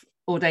don't have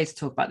all day to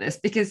talk about this,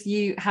 because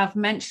you have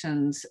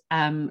mentioned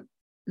and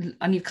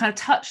you've kind of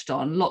touched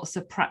on lots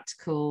of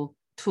practical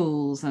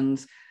tools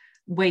and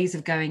ways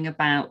of going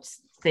about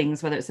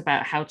things, whether it's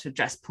about how to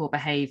address poor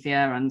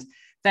behavior and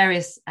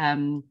various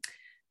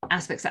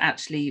aspects that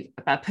actually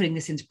about putting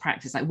this into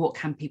practice, like what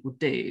can people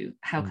do?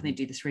 How can they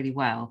do this really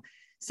well?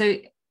 So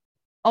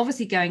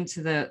obviously going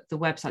to the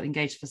website,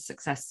 Engage for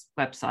Success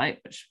website,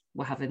 which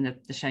we'll have in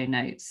the show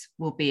notes,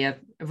 will be a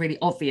really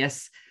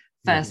obvious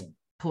first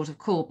port of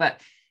call.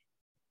 But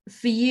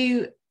for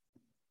you,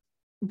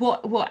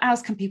 what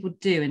else can people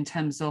do in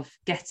terms of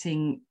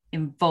getting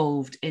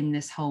involved in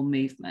this whole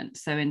movement?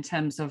 So in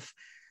terms of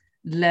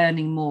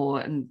learning more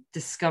and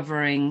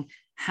discovering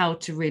how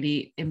to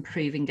really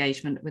improve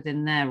engagement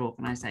within their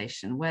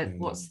organization,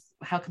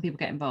 how can people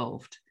get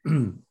involved?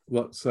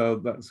 Well, so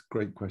that's a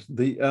great question.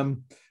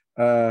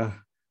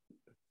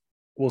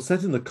 Well,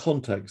 set in the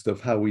context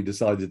of how we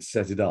decided to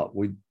set it up,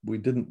 we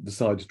didn't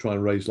decide to try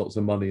and raise lots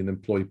of money and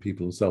employ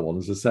people and so on.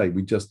 As I say,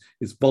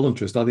 it's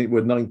voluntarist. I think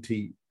we're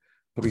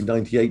probably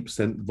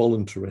 98%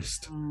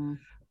 voluntarist.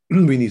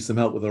 We need some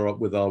help with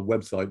our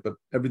website, but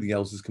everything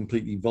else is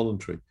completely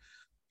voluntary.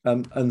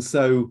 And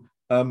so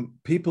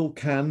people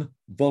can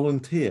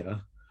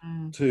volunteer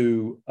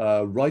to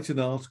write an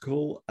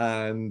article,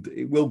 and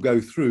it will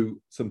go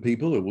through some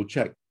people who will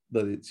check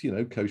that it's, you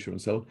know, kosher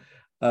and so on.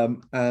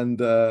 And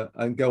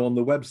go on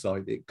the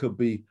website. It could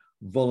be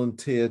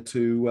volunteer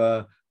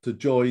to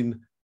join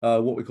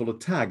what we call a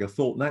tag, a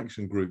thought and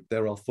action group.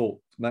 There are thought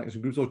and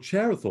action groups, or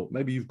chair a thought.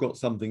 Maybe you've got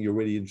something you're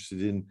really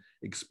interested in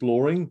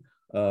exploring,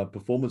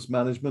 performance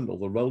management, or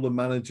the role of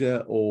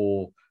manager,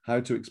 or how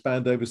to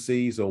expand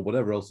overseas, or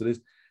whatever else it is.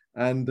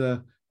 And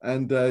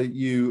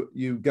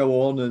you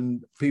go on,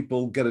 and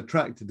people get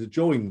attracted to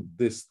join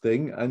this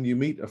thing, and you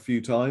meet a few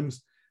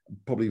times,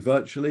 probably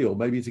virtually or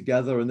maybe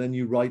together, and then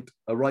you write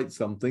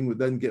something that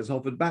then gets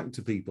offered back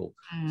to people.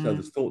 So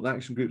the thought and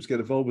action groups get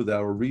involved with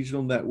our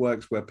regional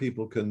networks, where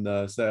people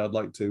can say, I'd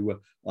like to,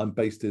 I'm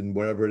based in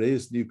wherever it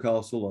is,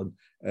 Newcastle,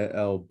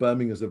 and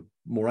Birmingham is a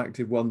more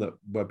active one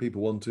where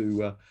people want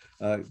to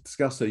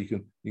discuss. So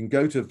you can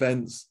go to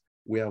events.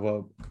 We have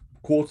a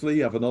quarterly,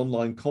 have an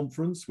online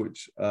conference,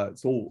 which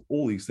it's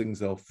all these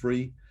things are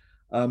free.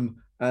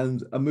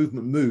 And a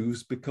movement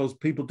moves because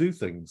people do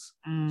things.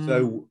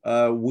 So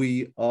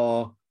we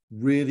are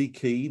really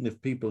keen,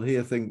 if people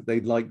here think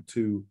they'd like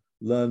to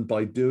learn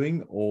by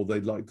doing, or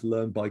they'd like to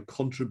learn by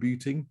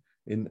contributing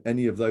in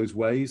any of those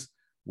ways,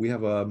 we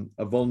have a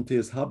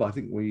volunteers hub. I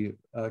think we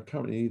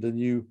currently need a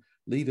new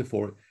leader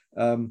for it.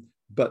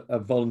 But a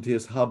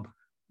volunteers hub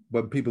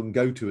when people can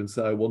go to and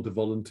say, I want to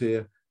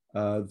volunteer.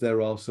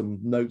 There are some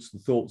notes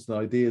and thoughts and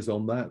ideas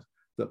on that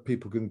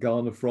people can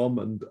garner from,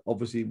 and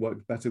obviously it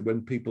works better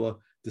when people are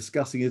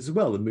discussing it as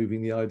well and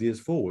moving the ideas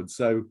forward.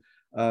 So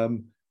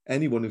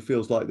anyone who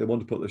feels like they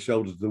want to put their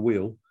shoulder to the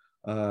wheel,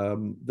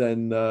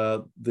 then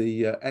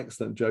the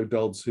excellent Joe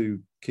Dodds, who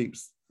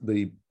keeps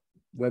the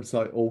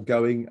website all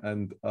going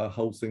and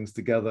holds things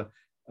together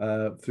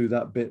through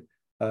that bit,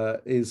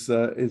 is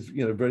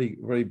very,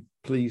 very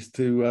pleased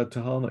to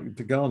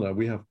garner.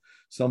 We have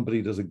somebody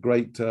who does a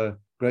great job,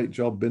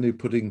 Binu,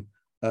 putting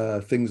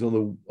things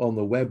on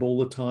the web all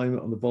the time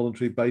on a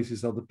voluntary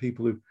basis. Other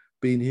people who've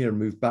been here and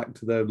moved back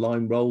to their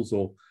line roles,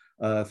 or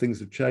things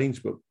have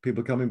changed, but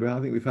people are coming back. I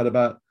think we've had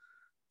about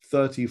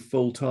 30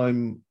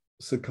 full-time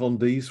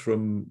secondees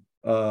from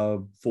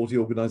 40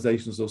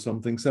 organizations or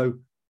something. So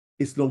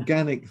it's an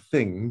organic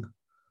thing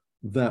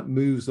that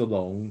moves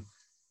along.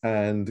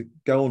 And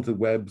go onto the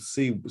web,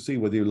 see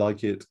whether you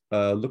like it,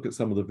 look at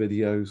some of the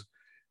videos,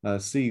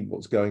 see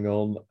what's going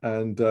on,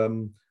 and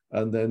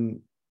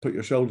then put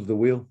your shoulder to the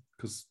wheel,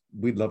 because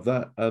we'd love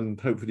that, and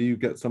hopefully you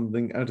get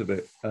something out of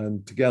it.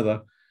 And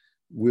together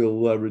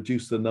we'll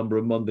reduce the number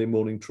of Monday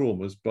morning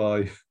traumas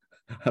by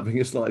having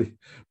a slightly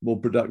more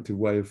productive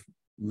way of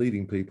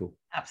leading people.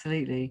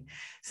 Absolutely.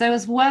 So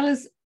as well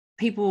as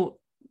people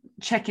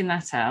checking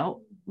that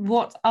out,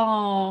 what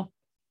are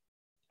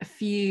a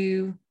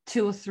few,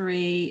 2 or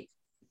 3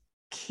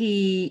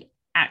 key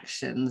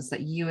actions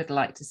that you would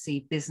like to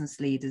see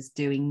business leaders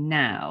doing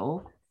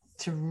now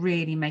to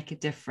really make a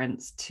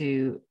difference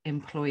to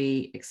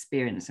employee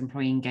experience,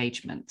 employee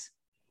engagement?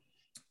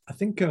 I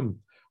think,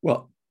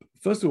 well,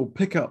 first of all,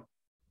 pick up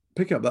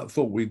that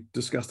thought we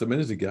discussed a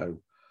minute ago.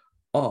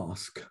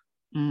 Ask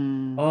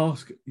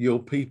your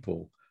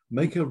people.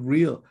 Make a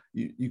real.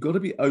 You've got to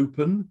be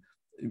open.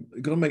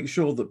 You've got to make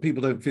sure that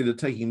people don't feel they're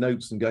taking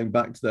notes and going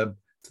back to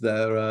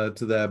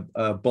their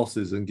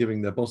bosses and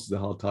giving their bosses a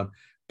hard time.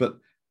 But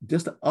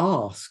just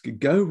ask,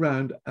 go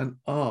around and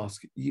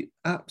ask.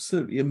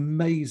 Absolutely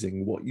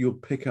amazing what you'll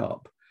pick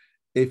up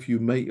if you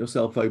make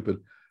yourself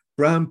open.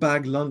 Brown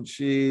bag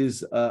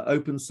lunches,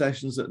 open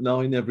sessions at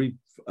 9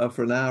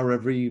 for an hour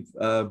every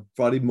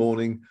Friday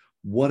morning,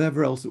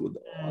 whatever else.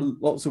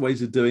 Lots of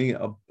ways of doing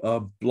it.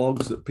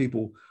 Blogs that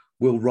people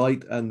will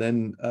write and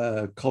then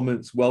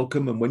comments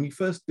welcome. And when you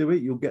first do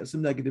it, you'll get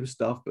some negative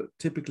stuff, but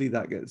typically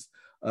that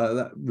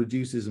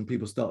reduces and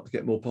people start to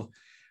get more positive.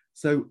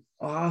 So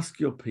ask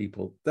your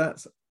people.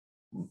 That's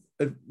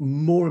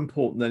more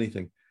important than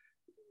anything.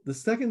 The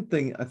second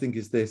thing I think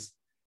is this.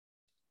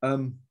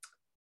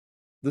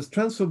 There's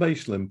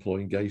transformational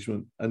employee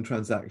engagement and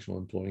transactional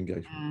employee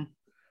engagement.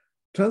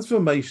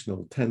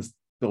 Transactional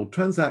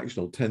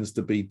tends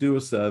to be do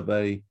a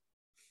survey,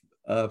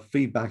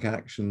 feedback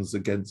actions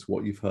against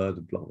what you've heard,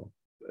 and blah, blah.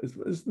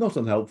 It's not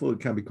unhelpful. It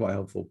can be quite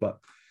helpful, but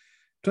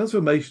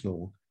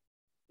transformational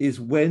is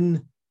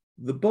when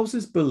the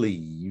bosses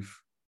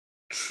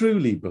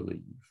truly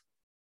believe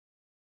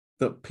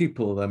that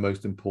people are their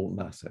most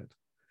important asset.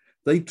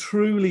 They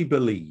truly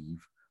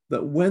believe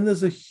that when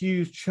there's a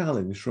huge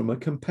challenge from a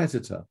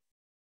competitor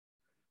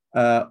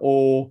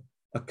or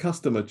a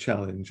customer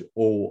challenge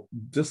or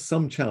just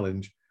some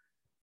challenge,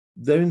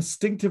 their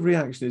instinctive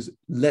reaction is,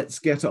 let's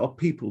get our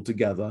people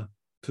together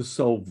to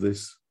solve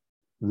this,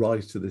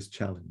 rise to this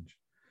challenge.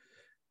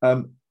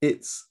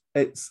 It's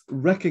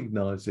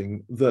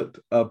recognizing that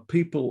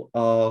people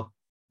are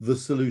the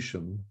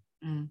solution,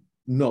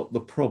 not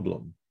the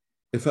problem.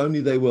 If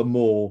only they were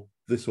more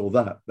this or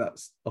that,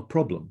 that's a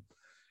problem.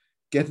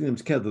 Getting them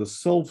together to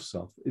solve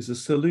stuff is a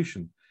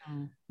solution.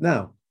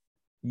 Now,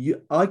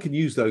 I can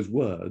use those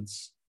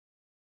words,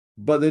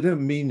 but they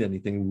don't mean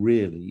anything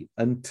really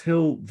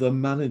until the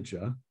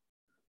manager,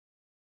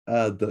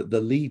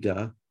 the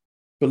leader,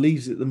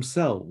 believes it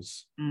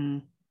themselves.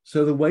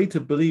 So the way to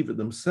believe it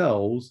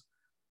themselves,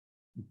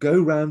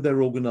 go around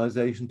their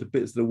organization to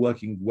bits that are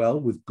working well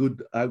with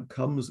good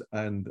outcomes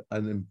and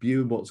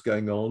imbue what's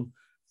going on.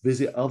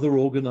 Visit other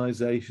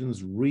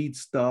organizations, read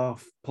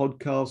staff,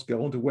 podcasts,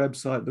 go onto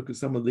website, look at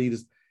some of the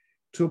leaders,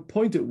 to a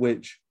point at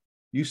which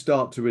you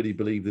start to really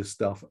believe this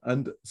stuff.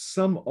 And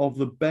some of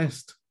the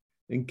best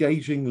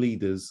engaging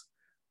leaders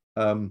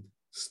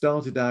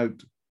started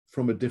out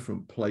from a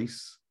different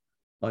place.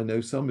 I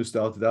know some who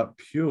started out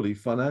purely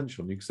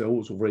financial. You can say, oh,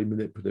 it's all very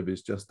manipulative,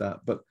 it's just that.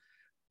 But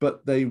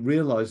they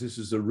realized this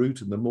is a route,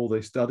 and the more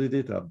they studied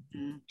it,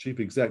 chief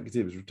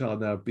executive is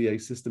retired now, BA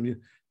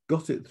system,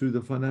 got it through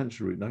the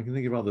financial route. And I can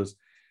think of others.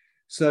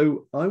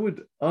 So I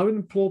would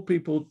implore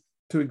people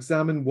to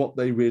examine what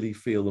they really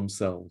feel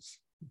themselves,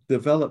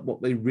 develop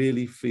what they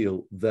really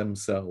feel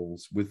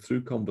themselves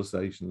through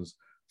conversations,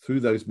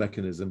 through those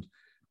mechanisms,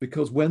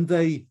 because when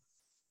they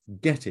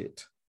get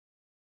it,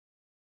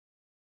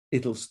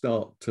 it'll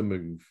start to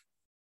move.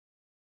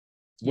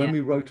 When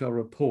we wrote our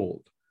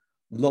report,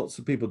 lots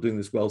of people doing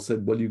this well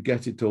said, well, you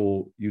get it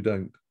or you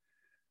don't,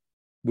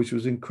 which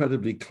was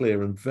incredibly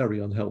clear and very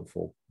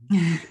unhelpful.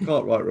 You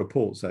can't write a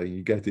report saying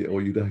you get it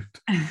or you don't.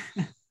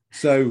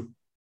 So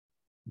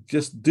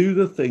just do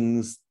the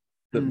things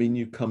that mean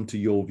you come to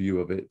your view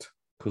of it,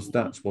 because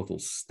that's what'll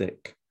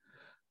stick.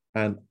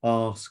 And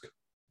ask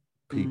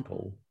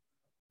people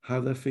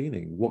how they're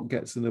feeling, what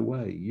gets in the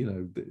way,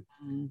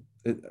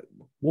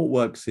 what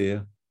works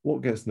here,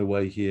 what gets in the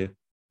way here,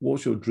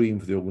 what's your dream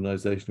for the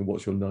organization, and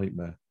what's your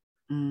nightmare?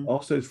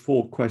 Ask those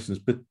 4 questions,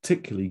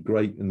 particularly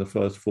great in the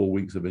first 4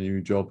 weeks of a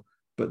new job,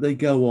 but they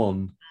go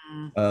on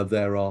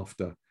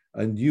thereafter,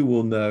 and you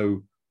will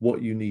know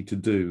what you need to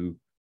do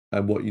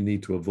and what you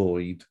need to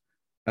avoid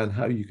and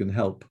how you can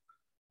help.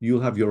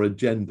 You'll have your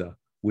agenda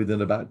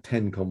within about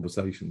 10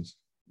 conversations,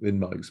 in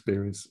my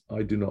experience.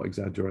 I do not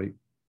exaggerate.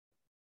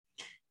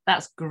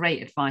 That's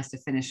great advice to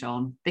finish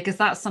on, because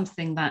that's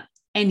something that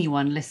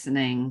anyone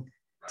listening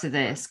to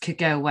this could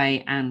go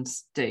away and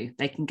do.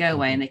 They can go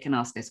away and they can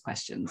ask those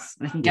questions.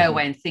 They can go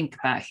away and think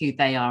about who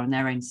they are in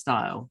their own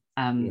style,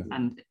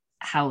 and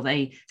how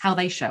they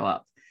show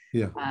up.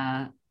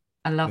 I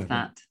love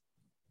that.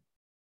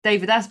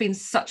 David, that's been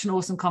such an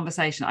awesome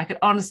conversation. I could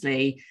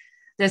honestly,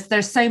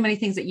 there's so many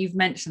things that you've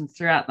mentioned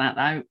throughout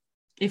that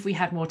if we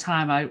had more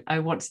time, I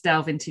want to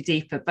delve into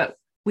deeper, but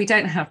we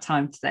don't have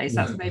time today. So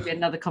that's maybe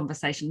another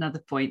conversation,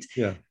 another point.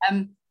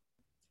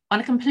 On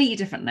a completely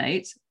different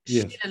note,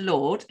 Sheila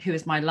Lord, who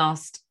is my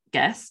last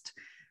guest,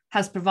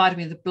 has provided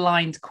me with a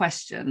blind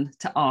question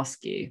to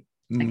ask you.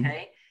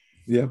 Okay.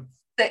 So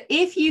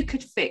if you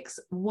could fix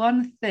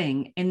one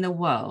thing in the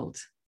world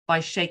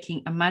by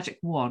shaking a magic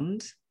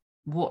wand,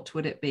 what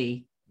would it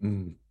be?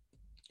 It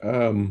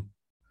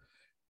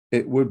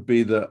would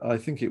be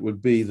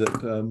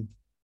that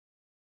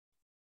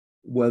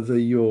whether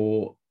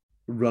you're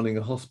running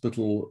a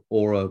hospital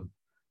or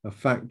a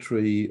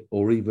factory,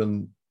 or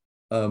even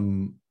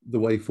the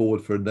way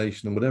forward for a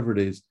nation, and whatever it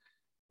is,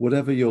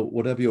 whatever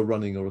you're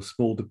running, or a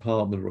small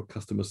department or a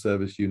customer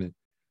service unit,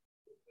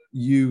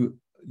 you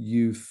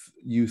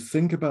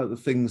think about the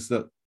things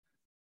that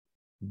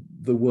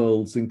the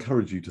world's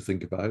encouraged you to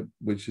think about,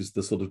 which is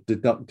the sort of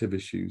deductive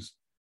issues,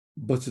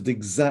 but at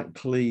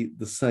exactly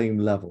the same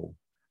level,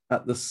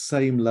 at the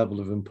same level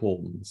of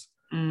importance.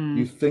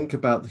 You think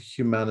about the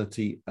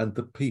humanity and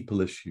the people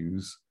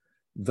issues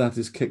that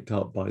is kicked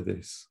up by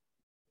this.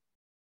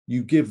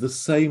 You give the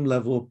same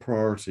level of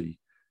priority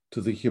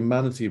to the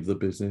humanity of the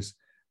business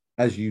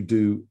as you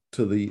do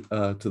to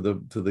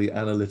the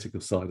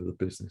analytical side of the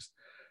business.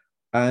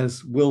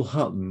 as Will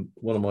Hutton,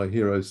 one of my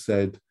heroes,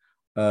 said,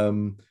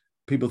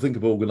 people think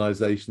of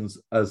organizations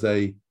as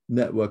a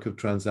network of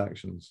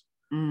transactions.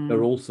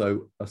 They're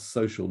also a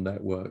social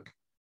network.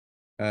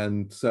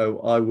 And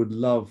so I would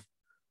love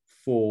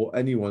for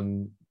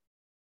anyone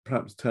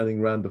perhaps turning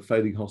around a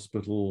failing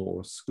hospital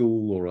or a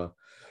school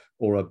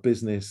or a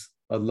business,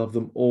 I'd love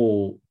them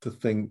all to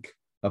think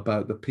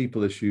about the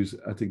people issues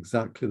at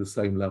exactly the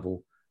same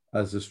level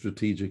as the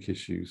strategic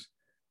issues.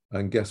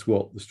 And guess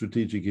what? The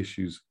strategic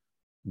issues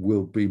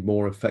will be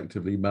more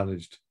effectively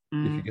managed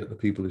if you get the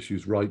people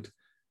issues right,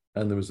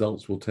 and the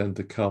results will tend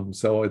to come.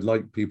 So I'd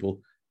like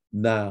people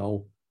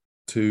now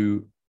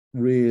to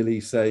really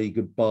say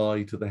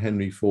goodbye to the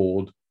Henry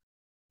Ford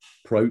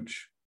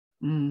approach,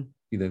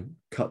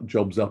 cut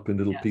jobs up in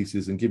little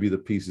pieces and give you the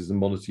pieces and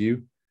monitor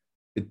you.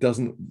 It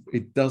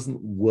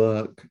doesn't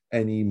work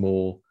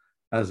anymore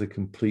as a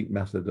complete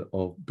method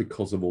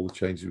because of all the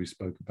changes we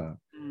spoke about.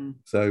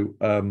 So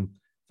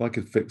if I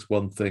could fix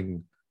one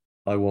thing,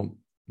 I want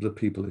the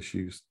people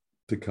issues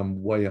to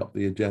come way up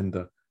the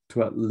agenda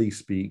to at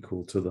least be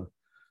equal to the,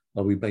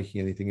 are we making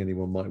anything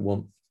anyone might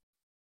want,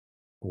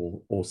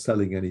 or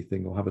selling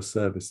anything, or have a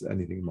service that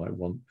anything might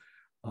want?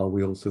 Are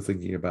we also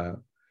thinking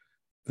about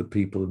the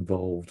people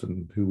involved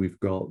and who we've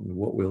got and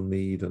what we'll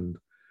need, and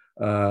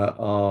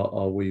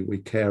are we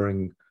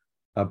caring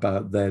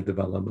about their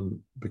development?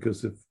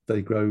 Because if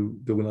they grow,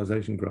 the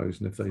organization grows,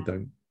 and if they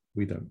don't,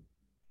 we don't.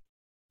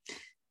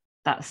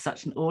 That's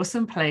such an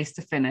awesome place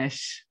to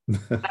finish.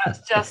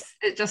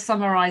 It just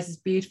summarizes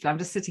beautifully. I'm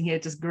just sitting here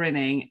just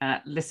grinning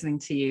listening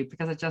to you,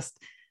 because it just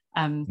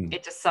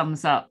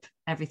sums up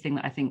everything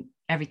that I think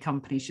every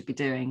company should be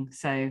doing.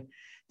 So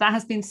that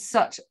has been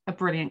such a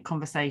brilliant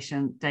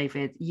conversation,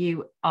 David.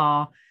 You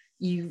know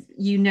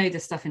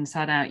this stuff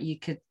inside out. You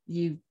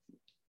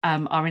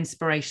are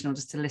inspirational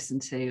just to listen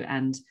to,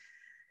 and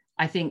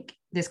I think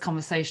this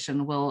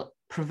conversation will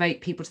provoke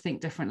people to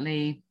think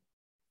differently,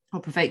 or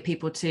provoke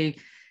people to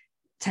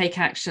take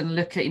action,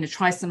 look at,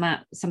 try some of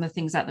the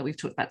things out that we've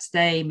talked about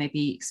today,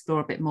 maybe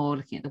explore a bit more,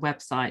 looking at the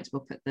website.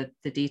 We'll put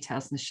the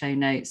details in the show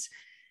notes.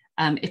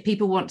 If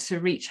people want to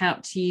reach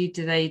out to you,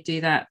 do they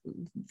do that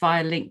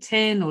via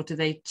LinkedIn, or do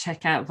they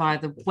check out via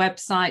the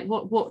website?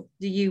 What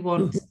do you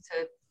want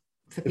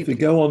for people? If they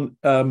go on,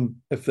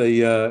 if they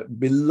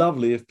be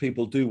lovely if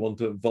people do want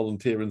to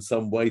volunteer in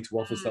some way to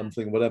offer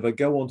something, whatever,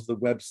 go onto the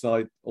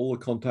website. All the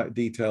contact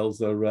details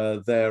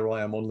are there.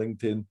 I am on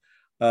LinkedIn.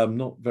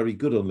 Not very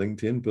good on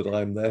LinkedIn, but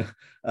I'm there.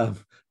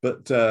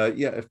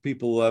 If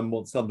people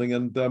want something,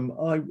 and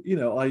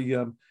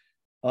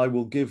I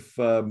will give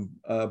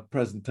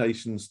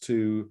presentations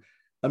to.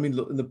 I mean,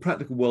 look, in the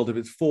practical world, if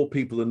it's 4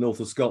 people in north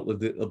of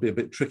Scotland, it'll be a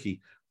bit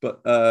tricky. But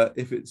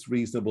if it's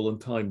reasonable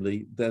and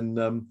timely, then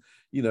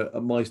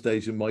at my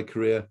stage in my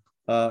career,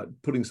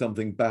 putting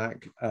something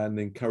back and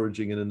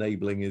encouraging and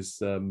enabling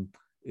is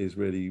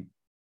really,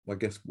 I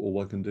guess,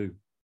 all I can do.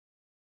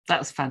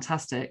 That's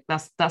fantastic.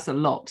 That's a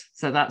lot.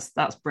 So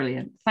that's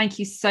brilliant. Thank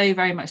you so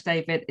very much,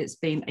 David. It's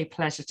been a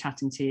pleasure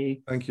chatting to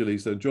you. Thank you,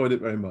 Lisa. Enjoyed it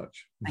very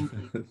much. Thank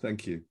you.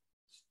 Thank you.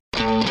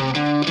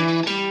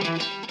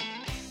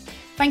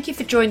 Thank you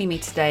for joining me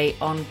today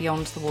on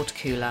Beyond the Water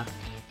Cooler.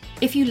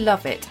 If you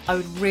love it, I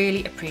would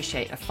really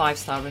appreciate a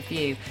 5-star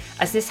review,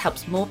 as this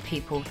helps more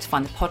people to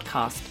find the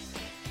podcast.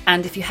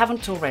 And if you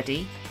haven't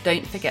already,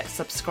 don't forget to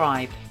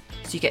subscribe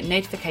so you get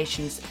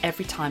notifications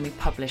every time we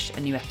publish a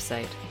new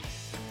episode.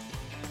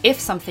 If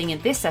something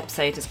in this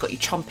episode has got you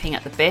chomping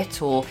at the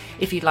bit, or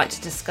if you'd like to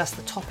discuss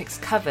the topics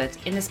covered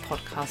in this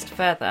podcast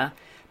further,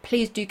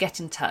 please do get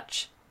in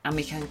touch and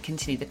we can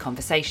continue the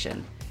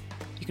conversation.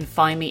 You can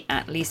find me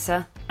at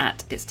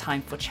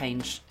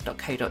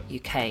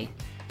lisa@itstimeforchange.co.uk.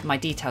 My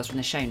details are in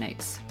the show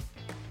notes.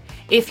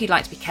 If you'd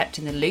like to be kept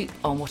in the loop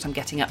on what I'm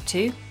getting up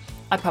to,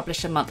 I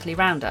publish a monthly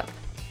roundup.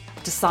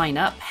 To sign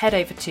up, head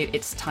over to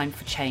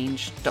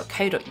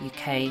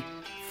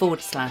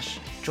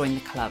itstimeforchange.co.uk/join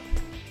the club.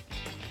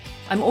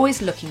 I'm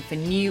always looking for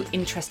new,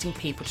 interesting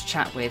people to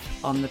chat with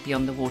on the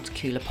Beyond the Water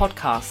Cooler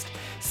podcast.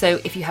 So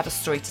if you have a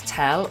story to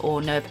tell,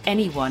 or know of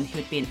anyone who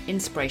would be an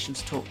inspiration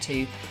to talk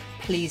to,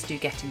 please do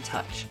get in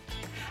touch.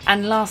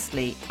 And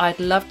lastly, I'd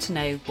love to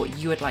know what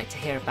you would like to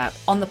hear about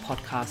on the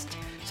podcast.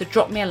 So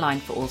drop me a line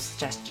for all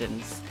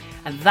suggestions.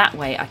 And that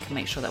way I can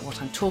make sure that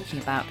what I'm talking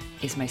about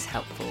is most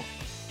helpful.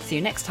 See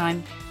you next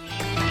time.